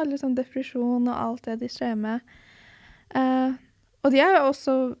helse, og liksom depresjon og alt det de strever med. Og de er jo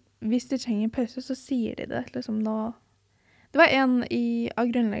også, hvis de trenger pause, så sier de det liksom nå. Det var en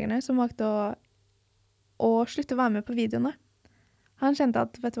av grunnleggerne som valgte å slutte å være med på videoene. Han kjente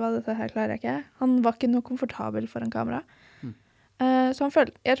at, vet du hva, dette her klarer jeg ikke. Han var ikke noe komfortabel foran kamera. Så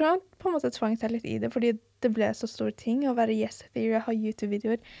jeg tror han på en måte tvang seg litt i det, fordi det ble så stor ting å være Yes Theory og ha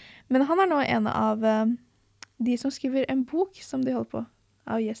YouTube-videoer. Men han er nå en av de som skriver en bok som de holder på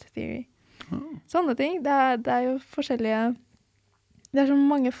av Yes Theory. Sånne ting. Det er jo forskjellige. Det er så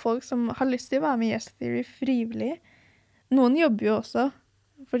mange folk som har lyst til å være med Yes Theory frivillig. Noen jobber jo også,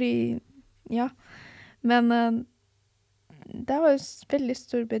 fordi, ja. Men det var en veldig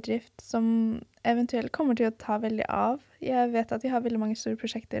stor bedrift som eventuelt kommer til å ta veldig av. Jeg vet at de har veldig mange store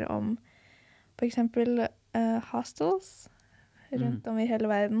prosjekter om for eksempel hostels rundt om i hele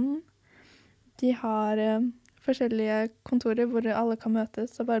verden. De har forskjellige kontorer hvor alle kan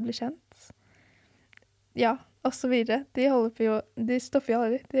møtes og bare bli kjent. Ja, og så videre. De stopper jo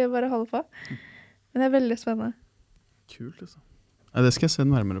aldri. De bare holder på. Men det er veldig spennende. Kult, altså. Ja, det skal jeg se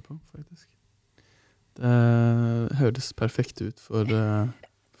nærmere på, faktisk. Det høres perfekt ut for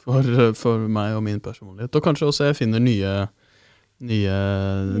meg og min personlighet. Og kanskje også jeg finner nye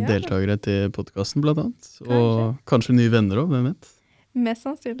deltakere til podcasten, blant annet. Og kanskje nye venner også, hvem vet? Mest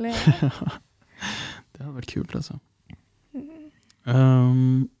sannsynlig, ja. Det har vært kult, altså.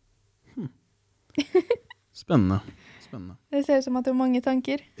 Spennende. Det ser ut som at du har mange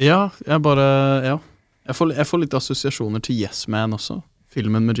tanker. Ja, jeg får litt assosiasjoner til Yes Man også.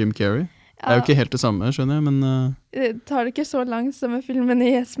 Filmen med Jim Carrey. Det er jo ikke helt det samme, skjønner jeg, men det tar det ikke så langt som med filmen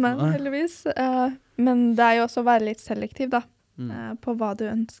i Yes Man, heldigvis. Men det er jo også å være litt selektiv, da. På hva du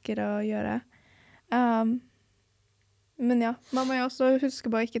ønsker å gjøre. Men ja, man må jo også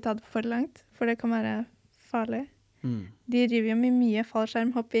huske på å ikke ta det for langt, for det kan være farlig. De driver jo med mye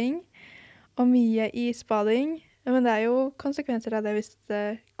fallskjermhopping, og mye isbading, men det er jo konsekvenser av det hvis det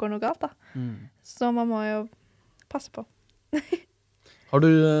går noe galt, da. Så man må jo passe på. Har du,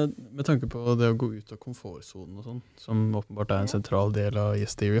 med tanke på det å gå ut av komfortzonen og sånn, som åpenbart er en sentral del av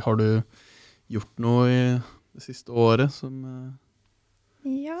Yes Theory, har du gjort noe i det siste året som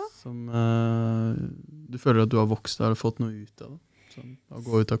du føler at du har vokst der og fått noe ut av det? Sånn, å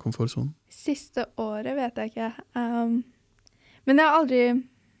gå ut av komfortzonen? Siste året vet jeg ikke. Men jeg har aldri...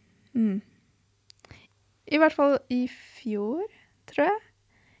 i hvert fall i fjor, tror jeg.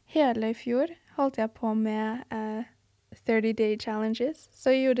 Hele i fjor holdt jeg på med 30-day challenges.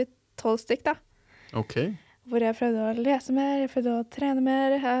 Så jeg gjorde 12 stykk da. Ok. Hvor jeg prøvde å lese mer, jeg prøvde å trene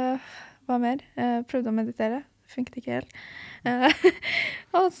mer, hva mer? Prøvde å meditere. Funket ikke helt.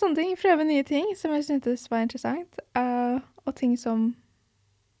 Og sånne ting. Prøve nye ting som jeg syntes var interessant. Og ting som...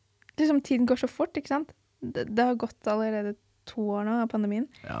 Liksom, tiden går så fort, ikke sant? Det har gått allerede 2 år nå av pandemien.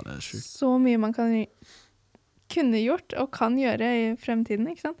 Ja, det er sykt. Så mye man kunne gjort og kan gjøre i fremtiden,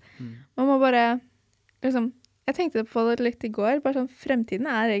 ikke sant? Man må bare... Liksom, jeg tenkte på det litt i går. Bare sånn, fremtiden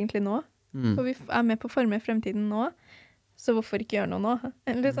er egentlig nå. For vi er med på å forme fremtiden nå. Så hvorfor ikke gjøre noe nå?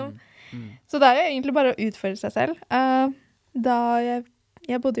 Liksom. Så det er jo egentlig bare å utføre seg selv. Da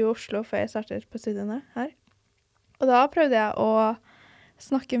jeg bodde i Oslo før jeg startet på studiene her. Og da prøvde jeg å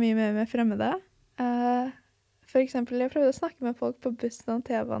snakke mye mer med fremmede. For eksempel, jeg prøvde å snakke med folk på bussen og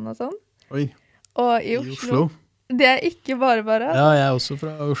TV-en og sånn. Oi, og i Oslo. Det er ikke bare. Ja, jeg er også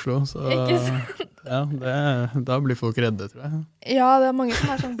fra Oslo, så ja, da blir folk redde, tror jeg. Ja, det er mange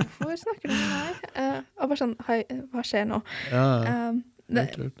som er sånn, hvorfor snakker du med meg? Og bare sånn, hei, hva skjer nå? Ja,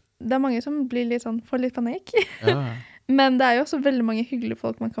 det er mange som blir litt sånn, får litt panikk. Ja. Men det er jo også veldig mange hyggelige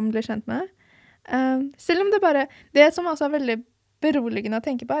folk man kan bli kjent med. Selv om det som også er veldig beroligende å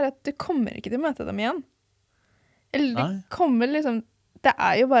tenke på, er at du kommer ikke til å møte dem igjen. Eller du kommer liksom, det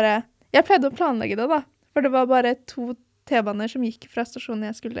er jo bare, jeg pleide å planlegge det da, for det var bare 2 T-baner som gikk fra stasjonen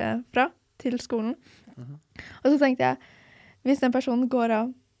jeg skulle fra, til skolen. Og så tenkte jeg, hvis den personen går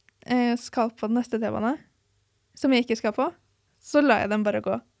av, skal på den neste T-bane, som jeg ikke skal på, så lar jeg dem bare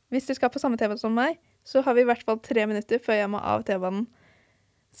gå. Hvis de skal på samme T-bane som meg, så har vi i hvert fall 3 minutter før jeg må av T-banen.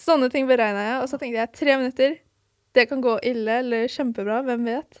 Sånne ting beregnet jeg, og så tenkte jeg 3 minutter, det kan gå ille eller kjempebra, hvem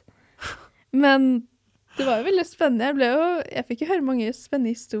vet. Men det var jo veldig spennende. Jeg fikk jo høre mange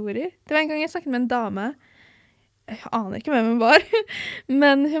spennende historier. Det var en gang jeg snakket med en dame. Jeg aner ikke hvem hun var.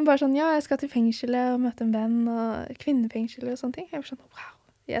 Men hun bare sånn, ja, jeg skal til fengselet og møte en venn, og kvinnefengselet og sånne ting. Jeg var sånn, wow,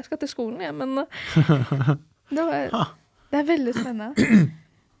 jeg skal til skolen, ja, men det er veldig spennende.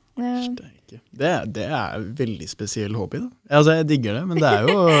 Det er veldig spesiell hobby da. Altså, jeg digger det, men det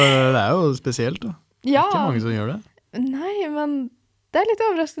er jo spesielt da. Ja. Ikke mange som gjør det. Nei, men det er litt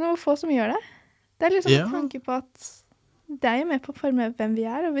overraskende hvor få som gjør det. Det er liksom en tanke på at det er jo med på å forme hvem vi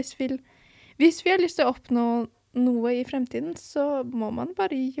er, og hvis vi har lyst til å oppnå noe i fremtiden, så må man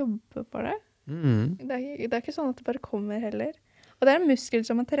bare jobbe for det. Det er ikke sånn at det bare kommer heller. Og det er en muskel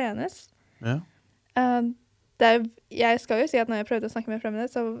som må trenes. Ja. Jeg skal jo si at når jeg prøvde å snakke med fremmede,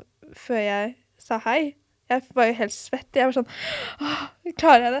 så før jeg sa hei, jeg var jo helt svett. Jeg var sånn,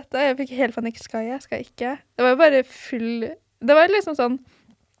 klarer jeg dette? Jeg fikk helt panikk, skal jeg ikke? Det var jo bare det var liksom sånn,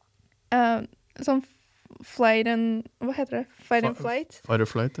 sånn flight and, hva heter det? Fight and flight? Fight or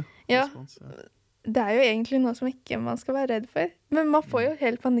flight, ja. Det er jo egentlig noe som ikke man skal være redd for. Men man får jo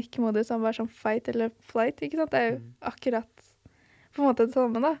helt panikkmodus som bare sånn fight eller flight, ikke sant? Det er jo akkurat på en måte det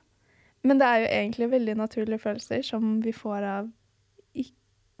samme da. Men det er jo egentlig veldig naturlige følelser som vi får av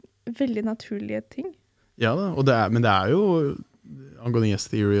veldig naturlige ting. Ja da, men det er jo angående yes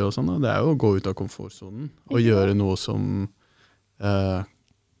theory og sånn, det er jo å gå ut av komfortzonen og gjøre noe som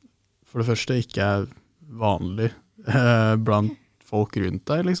for det første ikke er vanlig blant folk rundt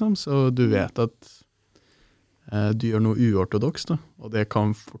deg, liksom. Så du vet at du gjør noe uortodoks, da. Og det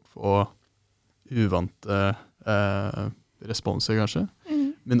kan fort få uvante responser, kanskje.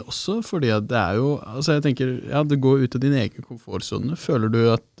 Men også fordi at det er jo, altså jeg tenker, ja, det går ut av din egen komfortzone. Føler du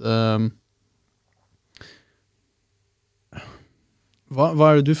at hva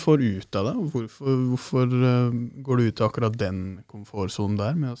er det du får ut av det? Hvorfor går du ut av akkurat den komfortzonen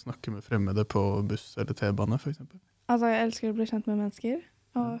der med å snakke med fremmede på buss eller T-bane, for eksempel? Altså, jeg elsker å bli kjent med mennesker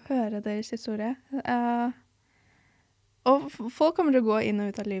og høre deres historie. Og folk kommer til å gå inn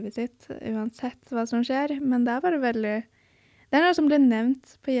og ut av livet sitt, uansett hva som skjer, men det er bare veldig... Det er noe som ble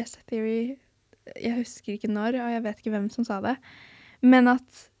nevnt på Yes Theory, jeg husker ikke når, og jeg vet ikke hvem som sa det, men at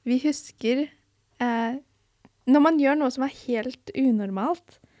vi husker... Når man gjør noe som er helt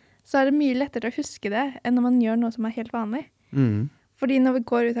unormalt, så er det mye lettere å huske det enn når man gjør noe som er helt vanlig. Fordi når vi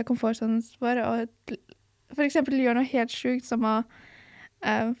går ut av komfortzonen vår og for eksempel gjør noe helt sykt som å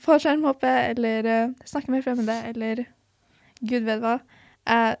fallskjermhoppe eller snakke med fremmede eller gud vet hva,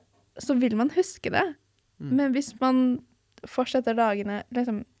 så vil man huske det. Men hvis man fortsetter dagene,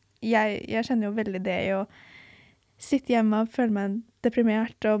 liksom, jeg kjenner jo veldig det i å sitte hjemme og føle meg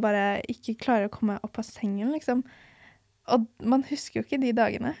deprimert og bare ikke klare å komme opp av sengen, liksom. Og man husker jo ikke de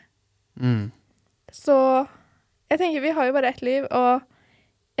dagene. Så jeg tenker, vi har jo bare ett liv, og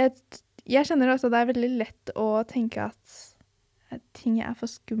jeg kjenner også at det er veldig lett å tenke at ting er for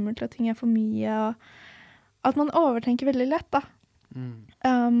skummelt, og ting er for mye, at man overtenker veldig lett da.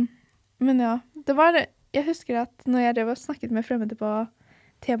 Men ja, jeg husker at når jeg drev og snakket med fremmede på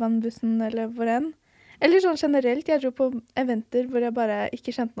T-banebussen eller hvor enn, eller sånn generelt, jeg dro på eventer hvor jeg bare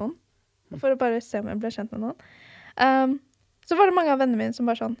ikke kjente noen, for å bare se om jeg ble kjent med noen. Så var det mange av vennene mine som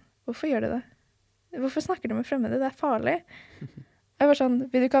bare sånn, hvorfor gjør du det? Hvorfor snakker du med fremmede? Det farlig. Jeg var sånn,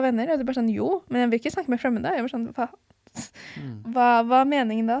 vil du ikke ha venner? Og de bare sånn, jo, men jeg vil ikke snakke med fremmede. Jeg var sånn, hva er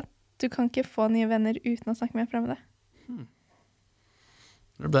meningen da? Du kan ikke få nye venner uten å snakke med fremmede.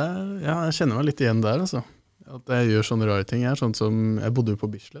 Jeg kjenner meg litt igjen der, altså. At jeg gjør sånne rare ting. Sånn som, jeg bodde jo på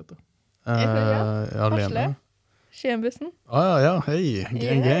Bislett. Alene. Skienbussen. Ja, hei,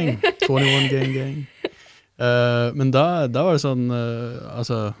 gang, 21 gang. Men da var det sånn,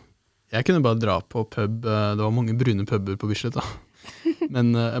 altså, jeg kunne bare dra på pub, det var mange brune puber på Bislett da.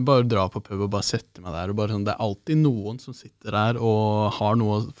 Men jeg bare drar på pub og bare setter meg der, og bare sånn, det er alltid noen som sitter der og har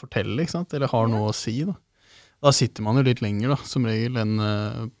noe å fortelle, ikke sant? Eller har noe å si da. Da sitter man jo litt lenger da, som regel, enn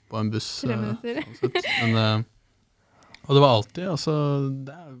på en buss. 3 minutter. Men, og det var alltid, altså,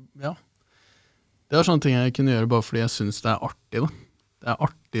 det var sånne ting jeg kunne gjøre bare fordi jeg synes det er artig da. Det er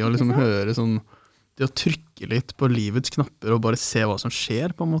artig å liksom høre sånn, det å trykke litt på livets knapper og bare se hva som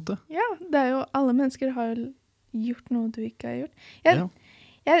skjer på en måte. Ja, det er jo, alle mennesker har jo gjort noe du ikke har gjort.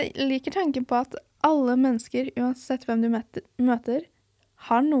 Jeg liker tanken på at alle mennesker, uansett hvem du møter,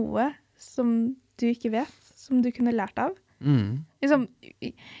 har noe som du ikke vet, som du kunne lært av. Liksom,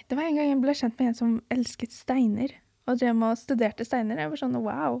 det var en gang jeg ble kjent med en som elsket steiner, og drev med å studerte steiner. Jeg var sånn,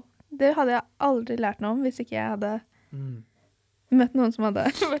 wow, det hadde jeg aldri lært noe om hvis ikke jeg hadde møtt noen som hadde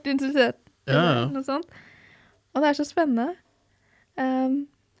vært interessert eller noe sånt. Og det er så spennende.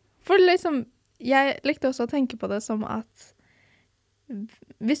 For liksom, jeg likte også å tenke på det som at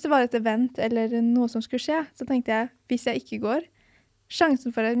hvis det var et event eller noe som skulle skje, så tenkte jeg, hvis jeg ikke går,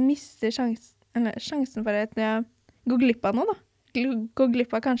 sjansen for at jeg mister sjansen for at jeg går glipp av noe da. Går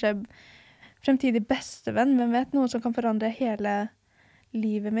glipp av kanskje fremtidig bestevenn, hvem vet, noe som kan forandre hele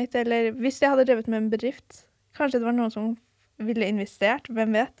livet mitt. Eller hvis jeg hadde drevet med en bedrift, kanskje det var noen som ville investert,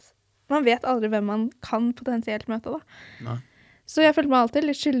 hvem vet. Man vet aldri hvem man kan potensielt møte da. Nei. Så jeg følte meg alltid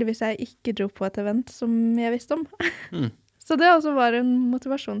litt skyldig hvis jeg ikke dro på et event som jeg visste om. Så det også var en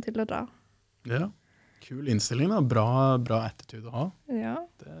motivasjon til å dra. Ja, kul innstilling da. Bra attitude å ha. Ja.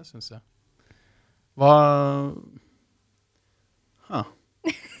 Det synes jeg. Hva...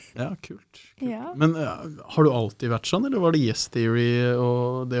 Ja, kult. Ja. Men har du alltid vært sånn, eller var det yes theory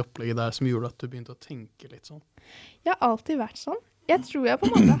og det opplegget der som gjorde at du begynte å tenke litt sånn? Jeg har alltid vært sånn. Jeg tror jeg på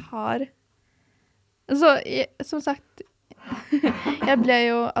en måte har... Så, som sagt, jeg ble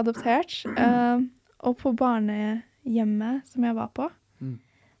jo adoptert, og på barnehjemmet som jeg var på,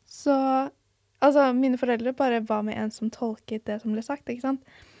 så altså, mine foreldre bare var med en som tolket det som ble sagt, ikke sant?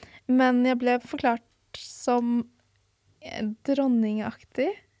 Men jeg ble forklart som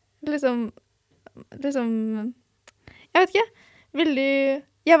dronningaktig. Liksom, jeg vet ikke,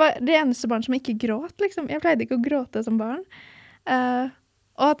 jeg var det eneste barn som ikke gråt, liksom. Jeg pleide ikke å gråte som barn.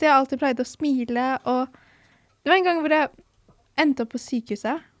 Og at jeg alltid pleide å smile, og det var en gang hvor jeg endte opp på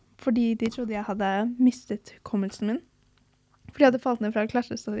sykehuset, fordi de trodde jeg hadde mistet hukommelsen min. Fordi jeg hadde falt ned fra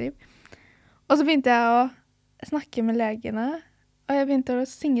klassestativ. Og så begynte jeg å snakke med legene, og jeg begynte å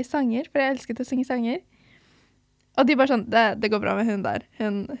synge sanger, for jeg elsket å synge sanger. Og de bare sånn, det går bra med hun der.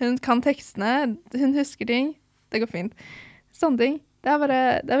 Hun kan tekstene, hun husker ting, det går fint. Sånne ting. Det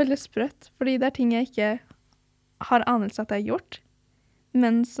er veldig sprøtt, fordi det er ting jeg ikke har anelse at jeg har gjort,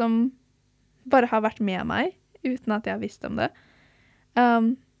 men som bare har vært med meg, uten at jeg har visst om det.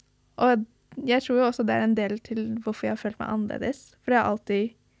 Og jeg tror jo også det er en del til hvorfor jeg har følt meg annerledes, for jeg har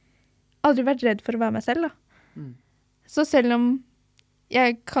aldri vært redd for å være meg selv da. Så selv om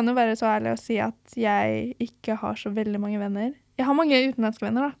jeg kan jo være så ærlig å si at jeg ikke har så veldig mange venner. Jeg har mange utenlandske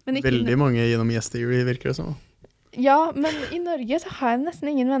venner da. Men ikke veldig mange gjennom yes theory virker det som. Ja, men i Norge så har jeg nesten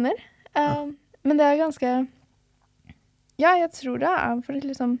ingen venner. Men det er ganske... Ja, jeg tror det er for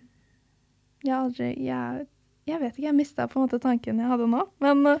liksom... Jeg vet ikke, jeg mistet på en måte tanken jeg hadde nå.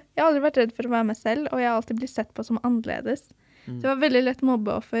 Men jeg har aldri vært redd for å være meg selv, og jeg har alltid blitt sett på som annerledes. Det var veldig lett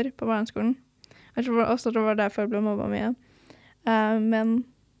mobbeoffer på barneskolen. Jeg tror også det var derfor jeg ble mobbet mye. Men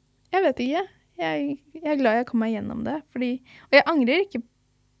jeg vet ikke. Jeg er glad jeg kom meg gjennom det. Og jeg angrer ikke,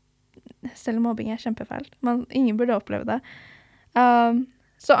 selv om mobbing er kjempefeilt. Ingen burde oppleve det.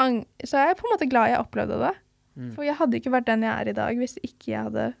 Så jeg er på en måte glad jeg opplevde det. For jeg hadde ikke vært den jeg er i dag hvis ikke jeg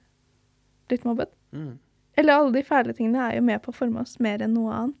hadde blitt mobbet. Eller alle de fæle tingene er jo med på å forme oss mer enn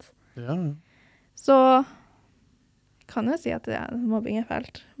noe annet. Ja. Så kan jeg si at mobbing er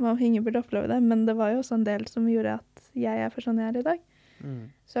fælt. Ingen burde oppleve det, men det var jo også en del som gjorde at jeg er for sånn jeg er i dag.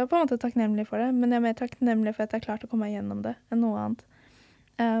 Så jeg er på en måte takknemlig for det, men jeg er mer takknemlig for at jeg har klart å komme meg gjennom det enn noe annet.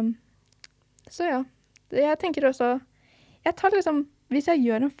 Så ja, jeg tenker også, jeg tar liksom, hvis jeg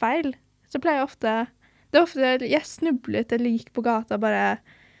gjør en feil, så pleier jeg ofte, det er ofte jeg snublet eller gikk på gata bare,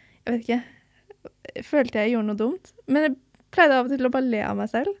 jeg vet ikke, følte jeg gjorde noe dumt, men jeg pleide av og til å bare le av meg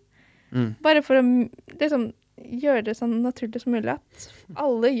selv. Bare for å liksom gjøre det sånn naturlig som mulig at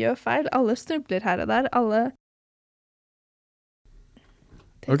alle gjør feil, alle snubler her og der, alle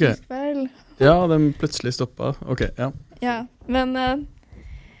teknisk feil. Ja, den plutselig stoppet. Ok, ja. Ja, men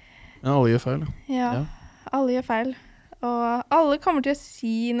Ja, alle gjør feil. ja, alle gjør feil. Og alle kommer til å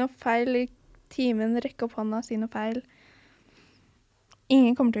si noe feil i timen, rekke opp hånda og si noe feil.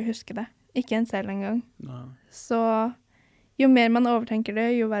 Ingen kommer til å huske det. Ikke en selv engang. Nei. Så jo mer man overtenker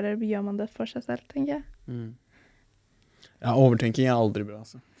det, jo verre gjør man det for seg selv, tenker jeg. Ja, overtenking er aldri bra,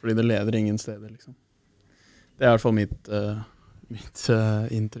 altså. Fordi det leder ingen steder, liksom. Det er i hvert fall mitt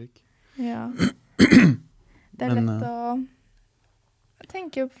inntrykk. Ja. Det er lett å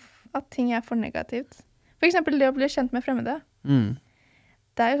tenke at ting er for negativt. For eksempel det å bli kjent med fremmede.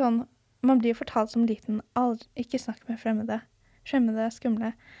 Det er jo sånn, man blir fortalt som liten, ikke snakk med fremmede. Fremmede er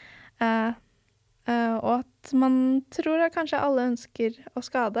skumle. Og at man tror at kanskje alle ønsker å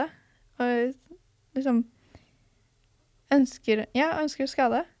skade. Og liksom ønsker å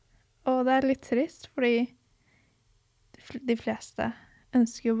skade. Og det er litt trist, fordi de fleste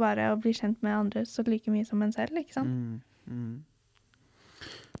ønsker jo bare å bli kjent med andre så like mye som en selv, ikke sant?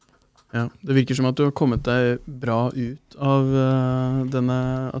 Ja, det virker som at du har kommet deg bra ut av denne,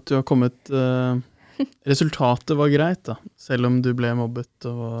 at du har kommet, resultatet var greit da, selv om du ble mobbet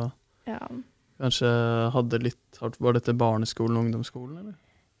og kanskje hadde litt, var dette barneskolen og ungdomsskolen, eller?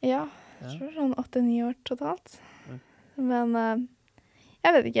 Ja, jeg tror sånn 8-9 år totalt. Men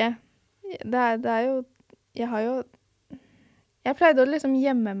jeg vet ikke, det er jo, jeg pleide å liksom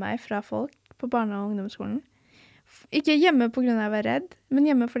gjemme meg fra folk på barne- og ungdomsskolen. Ikke hjemme på grunn av at jeg var redd, men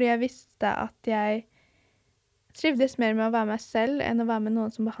hjemme fordi jeg visste at jeg trivdes mer med å være meg selv enn å være med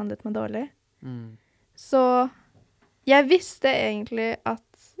noen som behandlet meg dårlig. Så jeg visste egentlig at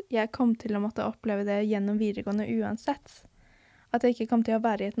jeg kom til å måtte oppleve det gjennom videregående uansett. At jeg ikke kom til å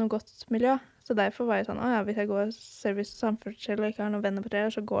være i et noe godt miljø. Så derfor var jeg sånn, hvis jeg går service og samferdsel og ikke har noen venner på det,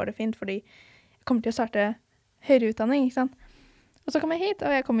 så går det fint, fordi jeg kommer til å starte høyere utdanning, ikke sant? Og så kom jeg hit,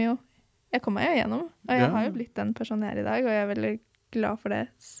 og jeg kommer jo gjennom. Og jeg har jo blitt den personen her i dag, og jeg er veldig glad for det,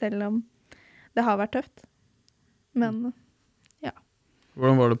 selv om det har vært tøft. Men, ja.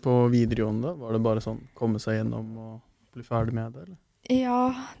 Hvordan var det på videregående da? Var det bare sånn, komme seg gjennom og bli ferdig med det, eller? Ja,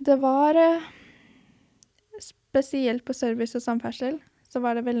 det var spesielt på service og samferdsel, så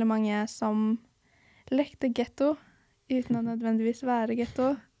var det veldig mange som lekte ghetto, uten å nødvendigvis være ghetto.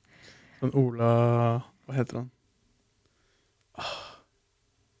 Sånn Ola, hva heter han?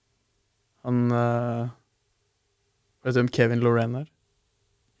 Han, vet du hvem Kevin Loren er?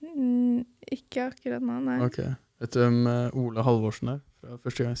 Ikke akkurat nå, nei. Ok, vet du hvem Ola Halvorsen er fra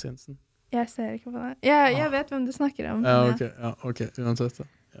førstegangstjenesten? Jeg ser ikke på det. Jeg vet hvem du snakker om. Ja, ok, uansett da.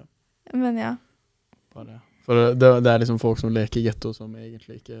 Ja. Men ja. Bare, for det er liksom folk som leker ghetto som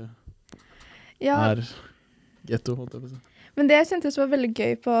egentlig ikke er ghetto, holdt jeg på å si. Men det jeg syntes var veldig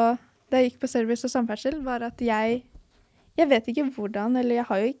gøy da jeg gikk på service og samferdsel, var at jeg vet ikke hvordan, eller jeg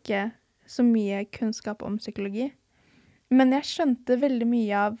har jo ikke så mye kunnskap om psykologi, men jeg skjønte veldig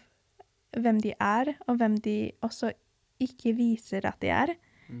mye av hvem de er, og hvem de også ikke viser at de er.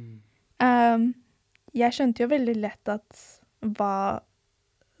 Jeg skjønte jo veldig lett at hva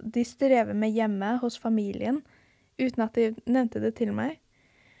de strever med hjemme hos familien, uten at de nevnte det til meg.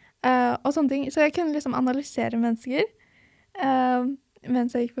 Og sånne ting. Så jeg kunne liksom analysere mennesker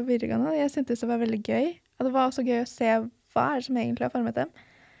mens jeg gikk på videregående. Jeg syntes det var veldig gøy. Og det var også gøy å se hva er det som egentlig har formet dem.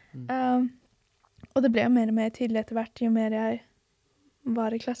 Og det ble jo mer og mer tydelig etter hvert, jo mer jeg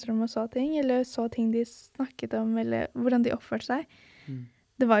var i klasserommet og så ting, eller så ting de snakket om, eller hvordan de oppførte seg.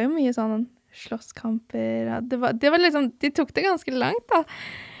 Det var jo mye sånn slåsskamper. Det var liksom, de tok det ganske langt da.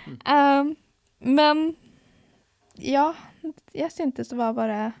 Men ja, jeg syntes det var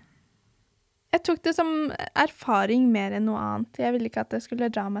bare, jeg tok det som erfaring mer enn noe annet. Jeg ville ikke at det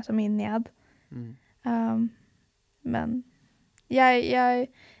skulle dra meg så mye ned. Men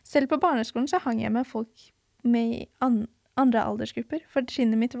jeg selv på barneskolen så hang jeg med folk med andre aldersgrupper, for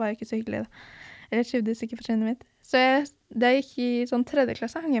trinnet mitt var jo ikke så hyggelig da. Eller trivdes ikke på trinnet mitt. Så da jeg gikk i sånn 3.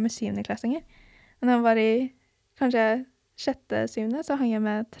 klasse, hang jeg med 7.-klassinger. Og når jeg var i kanskje 6.-7., så hang jeg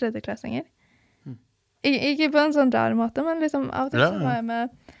med 3.-klassinger. Ikke på en sånn rar måte, men liksom av og til så var jeg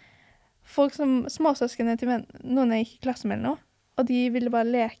med folk som småsøskene til noen jeg gikk i klasse med eller noe. Og de ville bare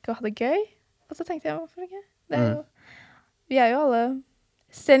leke og ha det gøy. Og så tenkte jeg, hvorfor ikke? Det er jo, vi er jo alle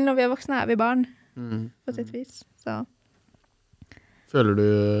selv når vi voksne vi barn, på sitt vis. Så. Føler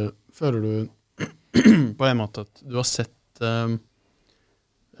du på en måte at du har sett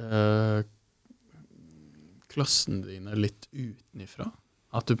klassen dine litt utenifra?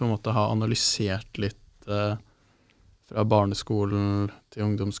 At du på en måte har analysert litt fra barneskolen til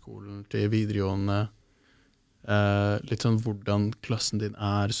ungdomsskolen til videregående, litt sånn hvordan klassen din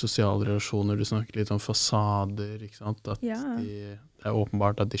sosiale relasjoner, du snakker litt om fasader, ikke sant? At det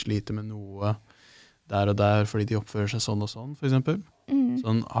åpenbart at de sliter med noe der og der, fordi de oppfører seg sånn og sånn, for eksempel.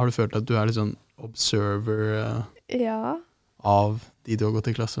 Sånn, har du følt at du litt sånn observer av de du har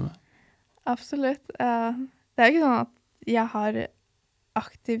gått i klasse med? Absolutt. Det ikke sånn at jeg har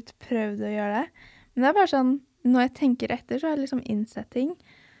aktivt prøvd å gjøre det, men det bare sånn, når jeg tenker etter, så har jeg liksom innsett ting,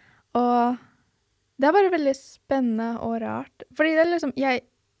 og det bare veldig spennende og rart, fordi det liksom,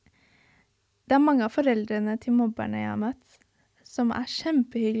 det mange av foreldrene til mobberne jeg har møtt, som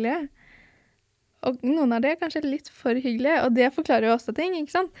kjempehyggelige, og noen av det kanskje litt for hyggelige, og det forklarer jo også ting,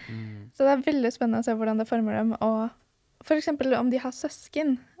 ikke sant? Så det veldig spennende å se hvordan det former dem, og for eksempel om de har søsken,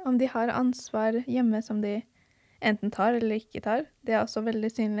 om de har ansvar hjemme som de enten tar eller ikke tar, det også veldig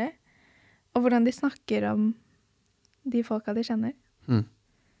synlig, og hvordan de snakker om de folka de kjenner.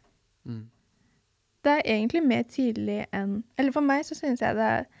 Det egentlig mer tydelig enn, eller for meg så synes jeg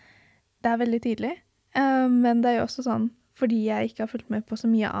det veldig tydelig, men det jo også sånn, fordi jeg ikke har fulgt med på så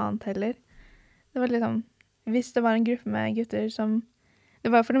mye annet heller. Det var liksom, hvis det var en gruppe med gutter som, det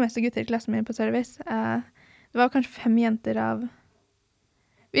var for det meste gutter i klassen min på service, det var kanskje 5 jenter av,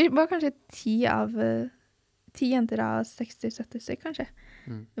 vi var kanskje 10 jenter av 60-70 stykker kanskje.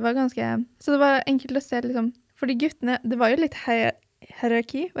 Det var ganske, så det var enkelt å se liksom, fordi guttene, det var jo litt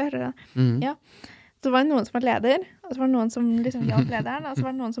hierarki, hva heter det? Ja. Så det var noen som var leder, og så var det noen som liksom hjalp lederen, og så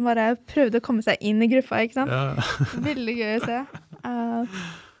var det noen som bare prøvde å komme seg inn i gruppa, ikke sant? Ja. Veldig gøy å se.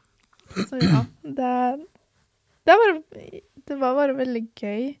 Så ja, det var bare veldig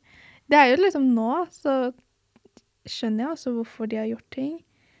gøy. Det jo liksom nå, så skjønner jeg også hvorfor de har gjort ting.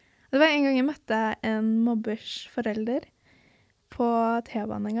 Det var en gang jeg møtte en mobbers forelder på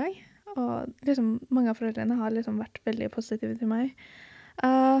T-banen en gang, og liksom mange av foreldrene har liksom vært veldig positive til meg.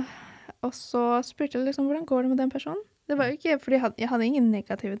 Og så spurte jeg liksom, hvordan går det med den personen? Det var jo ikke, fordi jeg hadde ingen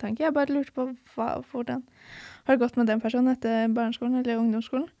negative tanker, jeg bare lurte på hvordan har det gått med den personen etter barneskolen eller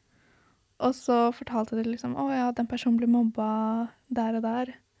ungdomsskolen. Og så fortalte de liksom, den personen ble mobbet der og der,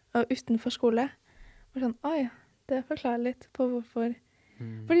 og utenfor skole. Og sånn, det forklarer litt på hvorfor.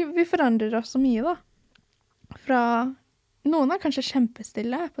 Fordi vi forandrer oss så mye da. Fra, noen kanskje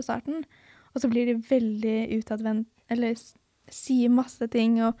kjempestille på starten, og så blir de veldig utadvendt, eller sier masse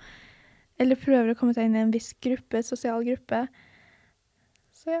ting, eller prøver å komme seg inn i en viss gruppe, sosial gruppe.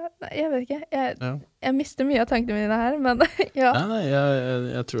 Så jeg vet ikke. Jeg mister mye av tankene mine her, men ja. Nei,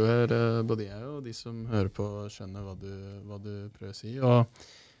 jeg tror både jeg og de som hører på skjønner hva du prøver å si.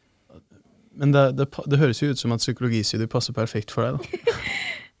 Men det høres jo ut som at psykologistudiet passer perfekt for deg, da.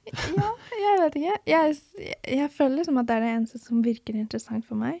 Ja, jeg vet ikke. Jeg føler liksom at det det eneste som virker interessant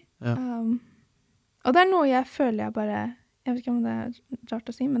for meg. Ja. Og det noe jeg føler jeg bare, jeg vet ikke om det rart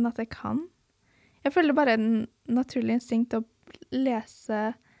å si, men at jeg kan. Jeg føler bare en naturlig instinkt å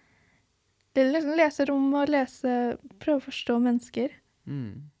lese rom og prøve å forstå mennesker.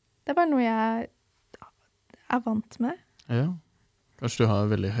 Det bare noe jeg vant med. Ja. Kanskje du har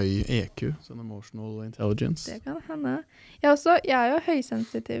veldig høy EQ, sånn emotional intelligence. Det kan hende. Jeg jo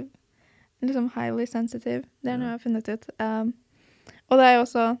høysensitiv, liksom highly sensitive. Det noe jeg har funnet ut. Og det jo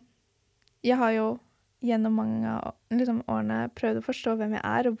også, jeg har jo gjennom mange liksom, årene prøvd å forstå hvem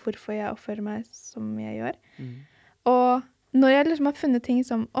jeg og hvorfor jeg oppfører meg som jeg gjør. Og når jeg liksom har funnet ting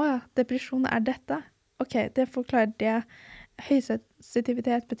som, depresjon dette. Ok, det forklarer det.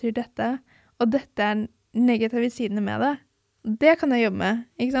 Høysensitivitet betyr dette. Og dette negative sidene med det. Det kan jeg jobbe med,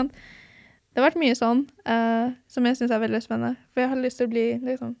 ikke sant? Det har vært mye sånn, som jeg synes veldig spennende. For jeg har lyst til å bli,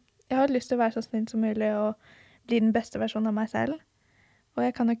 liksom, jeg har lyst til å være så snill som mulig og bli den beste versjonen av meg selv. Og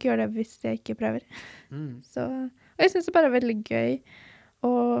jeg kan nok gjøre det hvis jeg ikke prøver. Og jeg synes det bare veldig gøy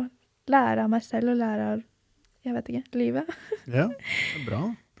å lære av meg selv og lære av, jeg vet ikke, livet. Ja, det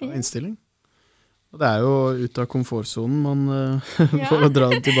bra. Bra innstilling. Og det jo ut av komfortzonen man får å dra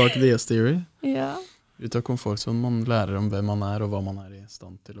tilbake til yes theory. Ja. Ut av komfortzonen man lærer om hvem man og hva man i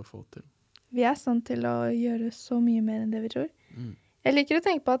stand til å få til. Vi i stand til å gjøre så mye mer enn det vi tror. Jeg liker å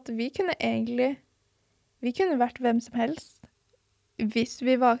tenke på at vi kunne vært hvem som helst. Hvis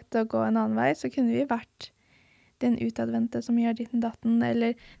vi valgte å gå en annen vei, så kunne vi vært den utadvendte som gjør ditten datten,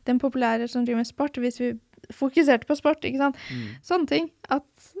 eller den populære som driver med sport, hvis vi fokuserte på sport, ikke sant? Sånne ting. At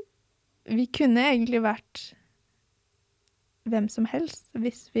vi kunne egentlig vært hvem som helst,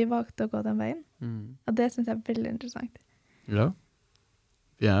 hvis vi valgte å gå den veien. Og det synes jeg er veldig interessant. Ja.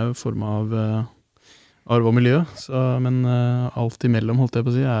 Vi jo formet av arv og miljø, men alt imellom, holdt jeg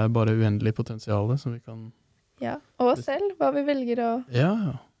på å si, bare uendelig potensiale som vi kan... Ja, og oss selv, hva vi velger å... Ja.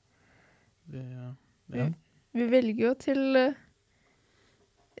 Vi velger jo til...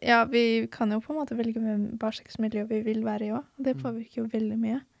 Ja, vi kan jo på en måte velge hva slags miljø vi vil være i også, og det påvirker jo veldig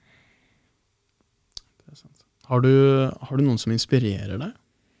mye. Det sant. Har du noen som inspirerer deg?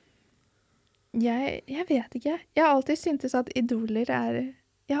 Jeg vet ikke. Jeg har alltid syntes at idoler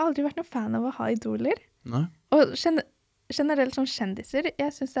Jeg har aldri vært noen fan av å ha idoler. Nei. Og generelt som kjendiser,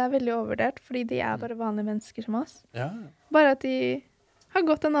 jeg synes det veldig overvurdert, fordi de bare vanlige mennesker som oss. Ja. Bare at de har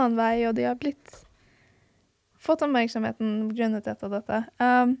gått en annen vei, og de har fått oppmerksomheten grunnet dette og dette.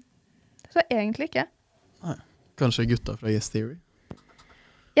 Så egentlig ikke. Nei. Kanskje gutta fra Yes Theory?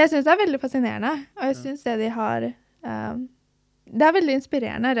 Jeg synes det veldig fascinerende, og jeg synes det de har... det veldig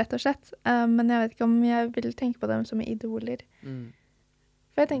inspirerende, rett og slett. Men jeg vet ikke om jeg vil tenke på dem som idoler.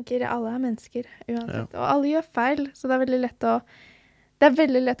 For jeg tenker alle mennesker, uansett. Og alle gjør feil, så det veldig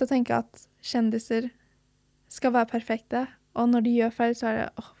lett å tenke at kjendiser skal være perfekte. Og når de gjør feil, så det,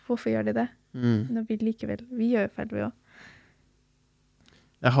 hvorfor gjør de det? Når vi gjør feil, vi også.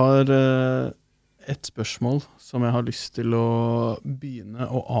 Jeg har et spørsmål som jeg har lyst til å begynne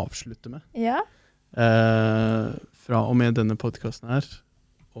å avslutte med. Ja. Fra og med denne podcasten her,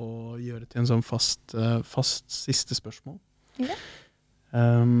 og gjøre til en sånn fast siste spørsmål. Ja.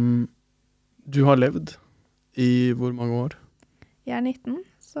 Du har levd i hvor mange år? Jeg 19,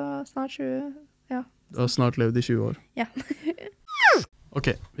 så snart 20, ja. Du har snart levd i 20 år? Ja.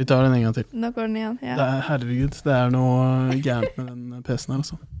 Ok, vi tar den en gang til. Nå går den igjen, ja. Herregud, det noe gærent med den PC-en her,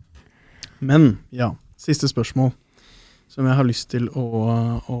 altså. Men, ja, siste spørsmål, som jeg har lyst til å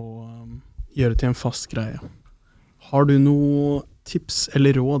gjøre til en fast greie. Har du noe tips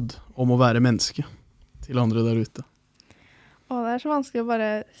eller råd om å være menneske til andre der ute? Det så vanskelig å bare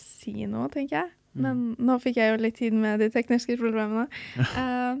si noe, tenker jeg. Men nå fikk jeg jo litt tid med de tekniske problemene.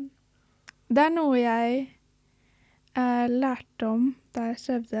 Det noe jeg lærte om da jeg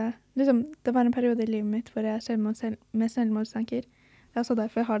strevde. Liksom, det var en periode i livet mitt hvor jeg strevde med selvmordstanker. Det også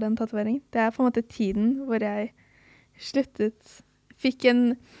derfor jeg har den tatoveringen. Det på en måte tiden hvor jeg sluttet.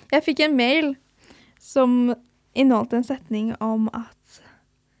 Jeg fikk en mail som inneholdt en setning om at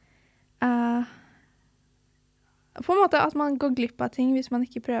på en måte at man går glipp av ting hvis man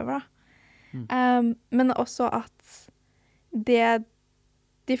ikke prøver da. Men også at det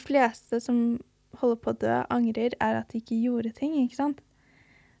de fleste som holder på å dø angrer at de ikke gjorde ting, ikke sant?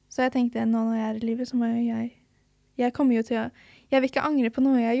 Så jeg tenkte, nå når jeg i livet, så må jeg kommer jo til å, jeg vil ikke angre på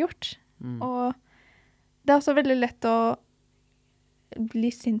noe jeg har gjort. Og det også veldig lett å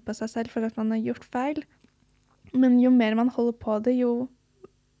bli sint på seg selv for at man har gjort feil. Men jo mer man holder på det, jo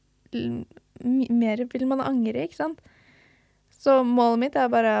mer vil man angre, ikke sant? Så målet mitt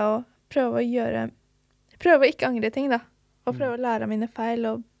bare å prøve å ikke angre ting da, og prøve å lære av mine feil,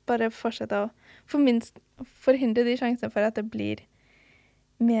 og bare fortsette å forhindre de sjansene for at det blir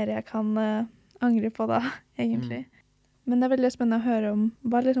mer jeg kan angre på da, egentlig. Men det veldig spennende å høre om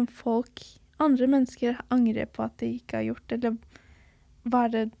hva liksom andre mennesker angrer på at de ikke har gjort, eller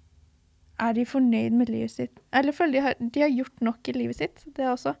de fornøyd med livet sitt? Eller føler de har gjort nok i livet sitt, det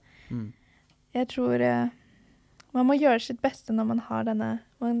også. Jeg tror man må gjøre sitt beste når man har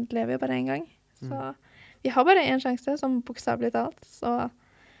man lever jo bare en gang. Så vi har bare en sjanse, som bokstavelig talt. Så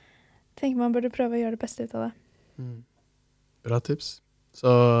tenker man burde prøve å gjøre det beste ut av det. Bra tips.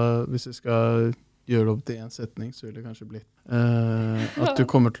 Så hvis vi skal gjøre det opp til en setning, så vil det kanskje bli at du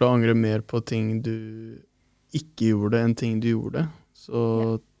kommer til å angre mer på ting du ikke gjorde enn ting du gjorde.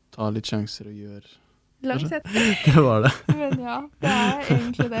 Så ta litt sjanser og gjør. Langt sett. Det var det. Men ja, det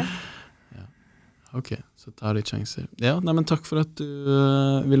egentlig det. Ok, så ta litt sjanser. Ja, men takk for at du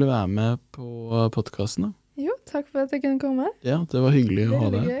ville være med på podcasten. Jo, takk for at jeg kunne komme. Ja, det var hyggelig å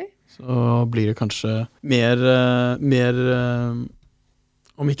ha deg. Gøy. Så blir det kanskje mer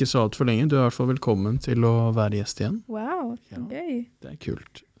om ikke så alt for lenge. Du i hvert fall velkommen til å være gjest igjen. Wow, så gøy. Det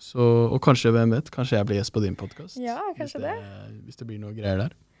kult. Så, og kanskje, hvem vet, kanskje jeg blir gjest på din podcast. Ja, kanskje hvis det blir noe greier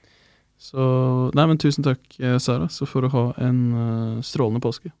der. Så, men tusen takk, Sara, så får du ha en strålende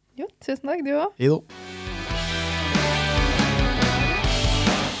påske. Jo, tusen takk, du også. Hei da.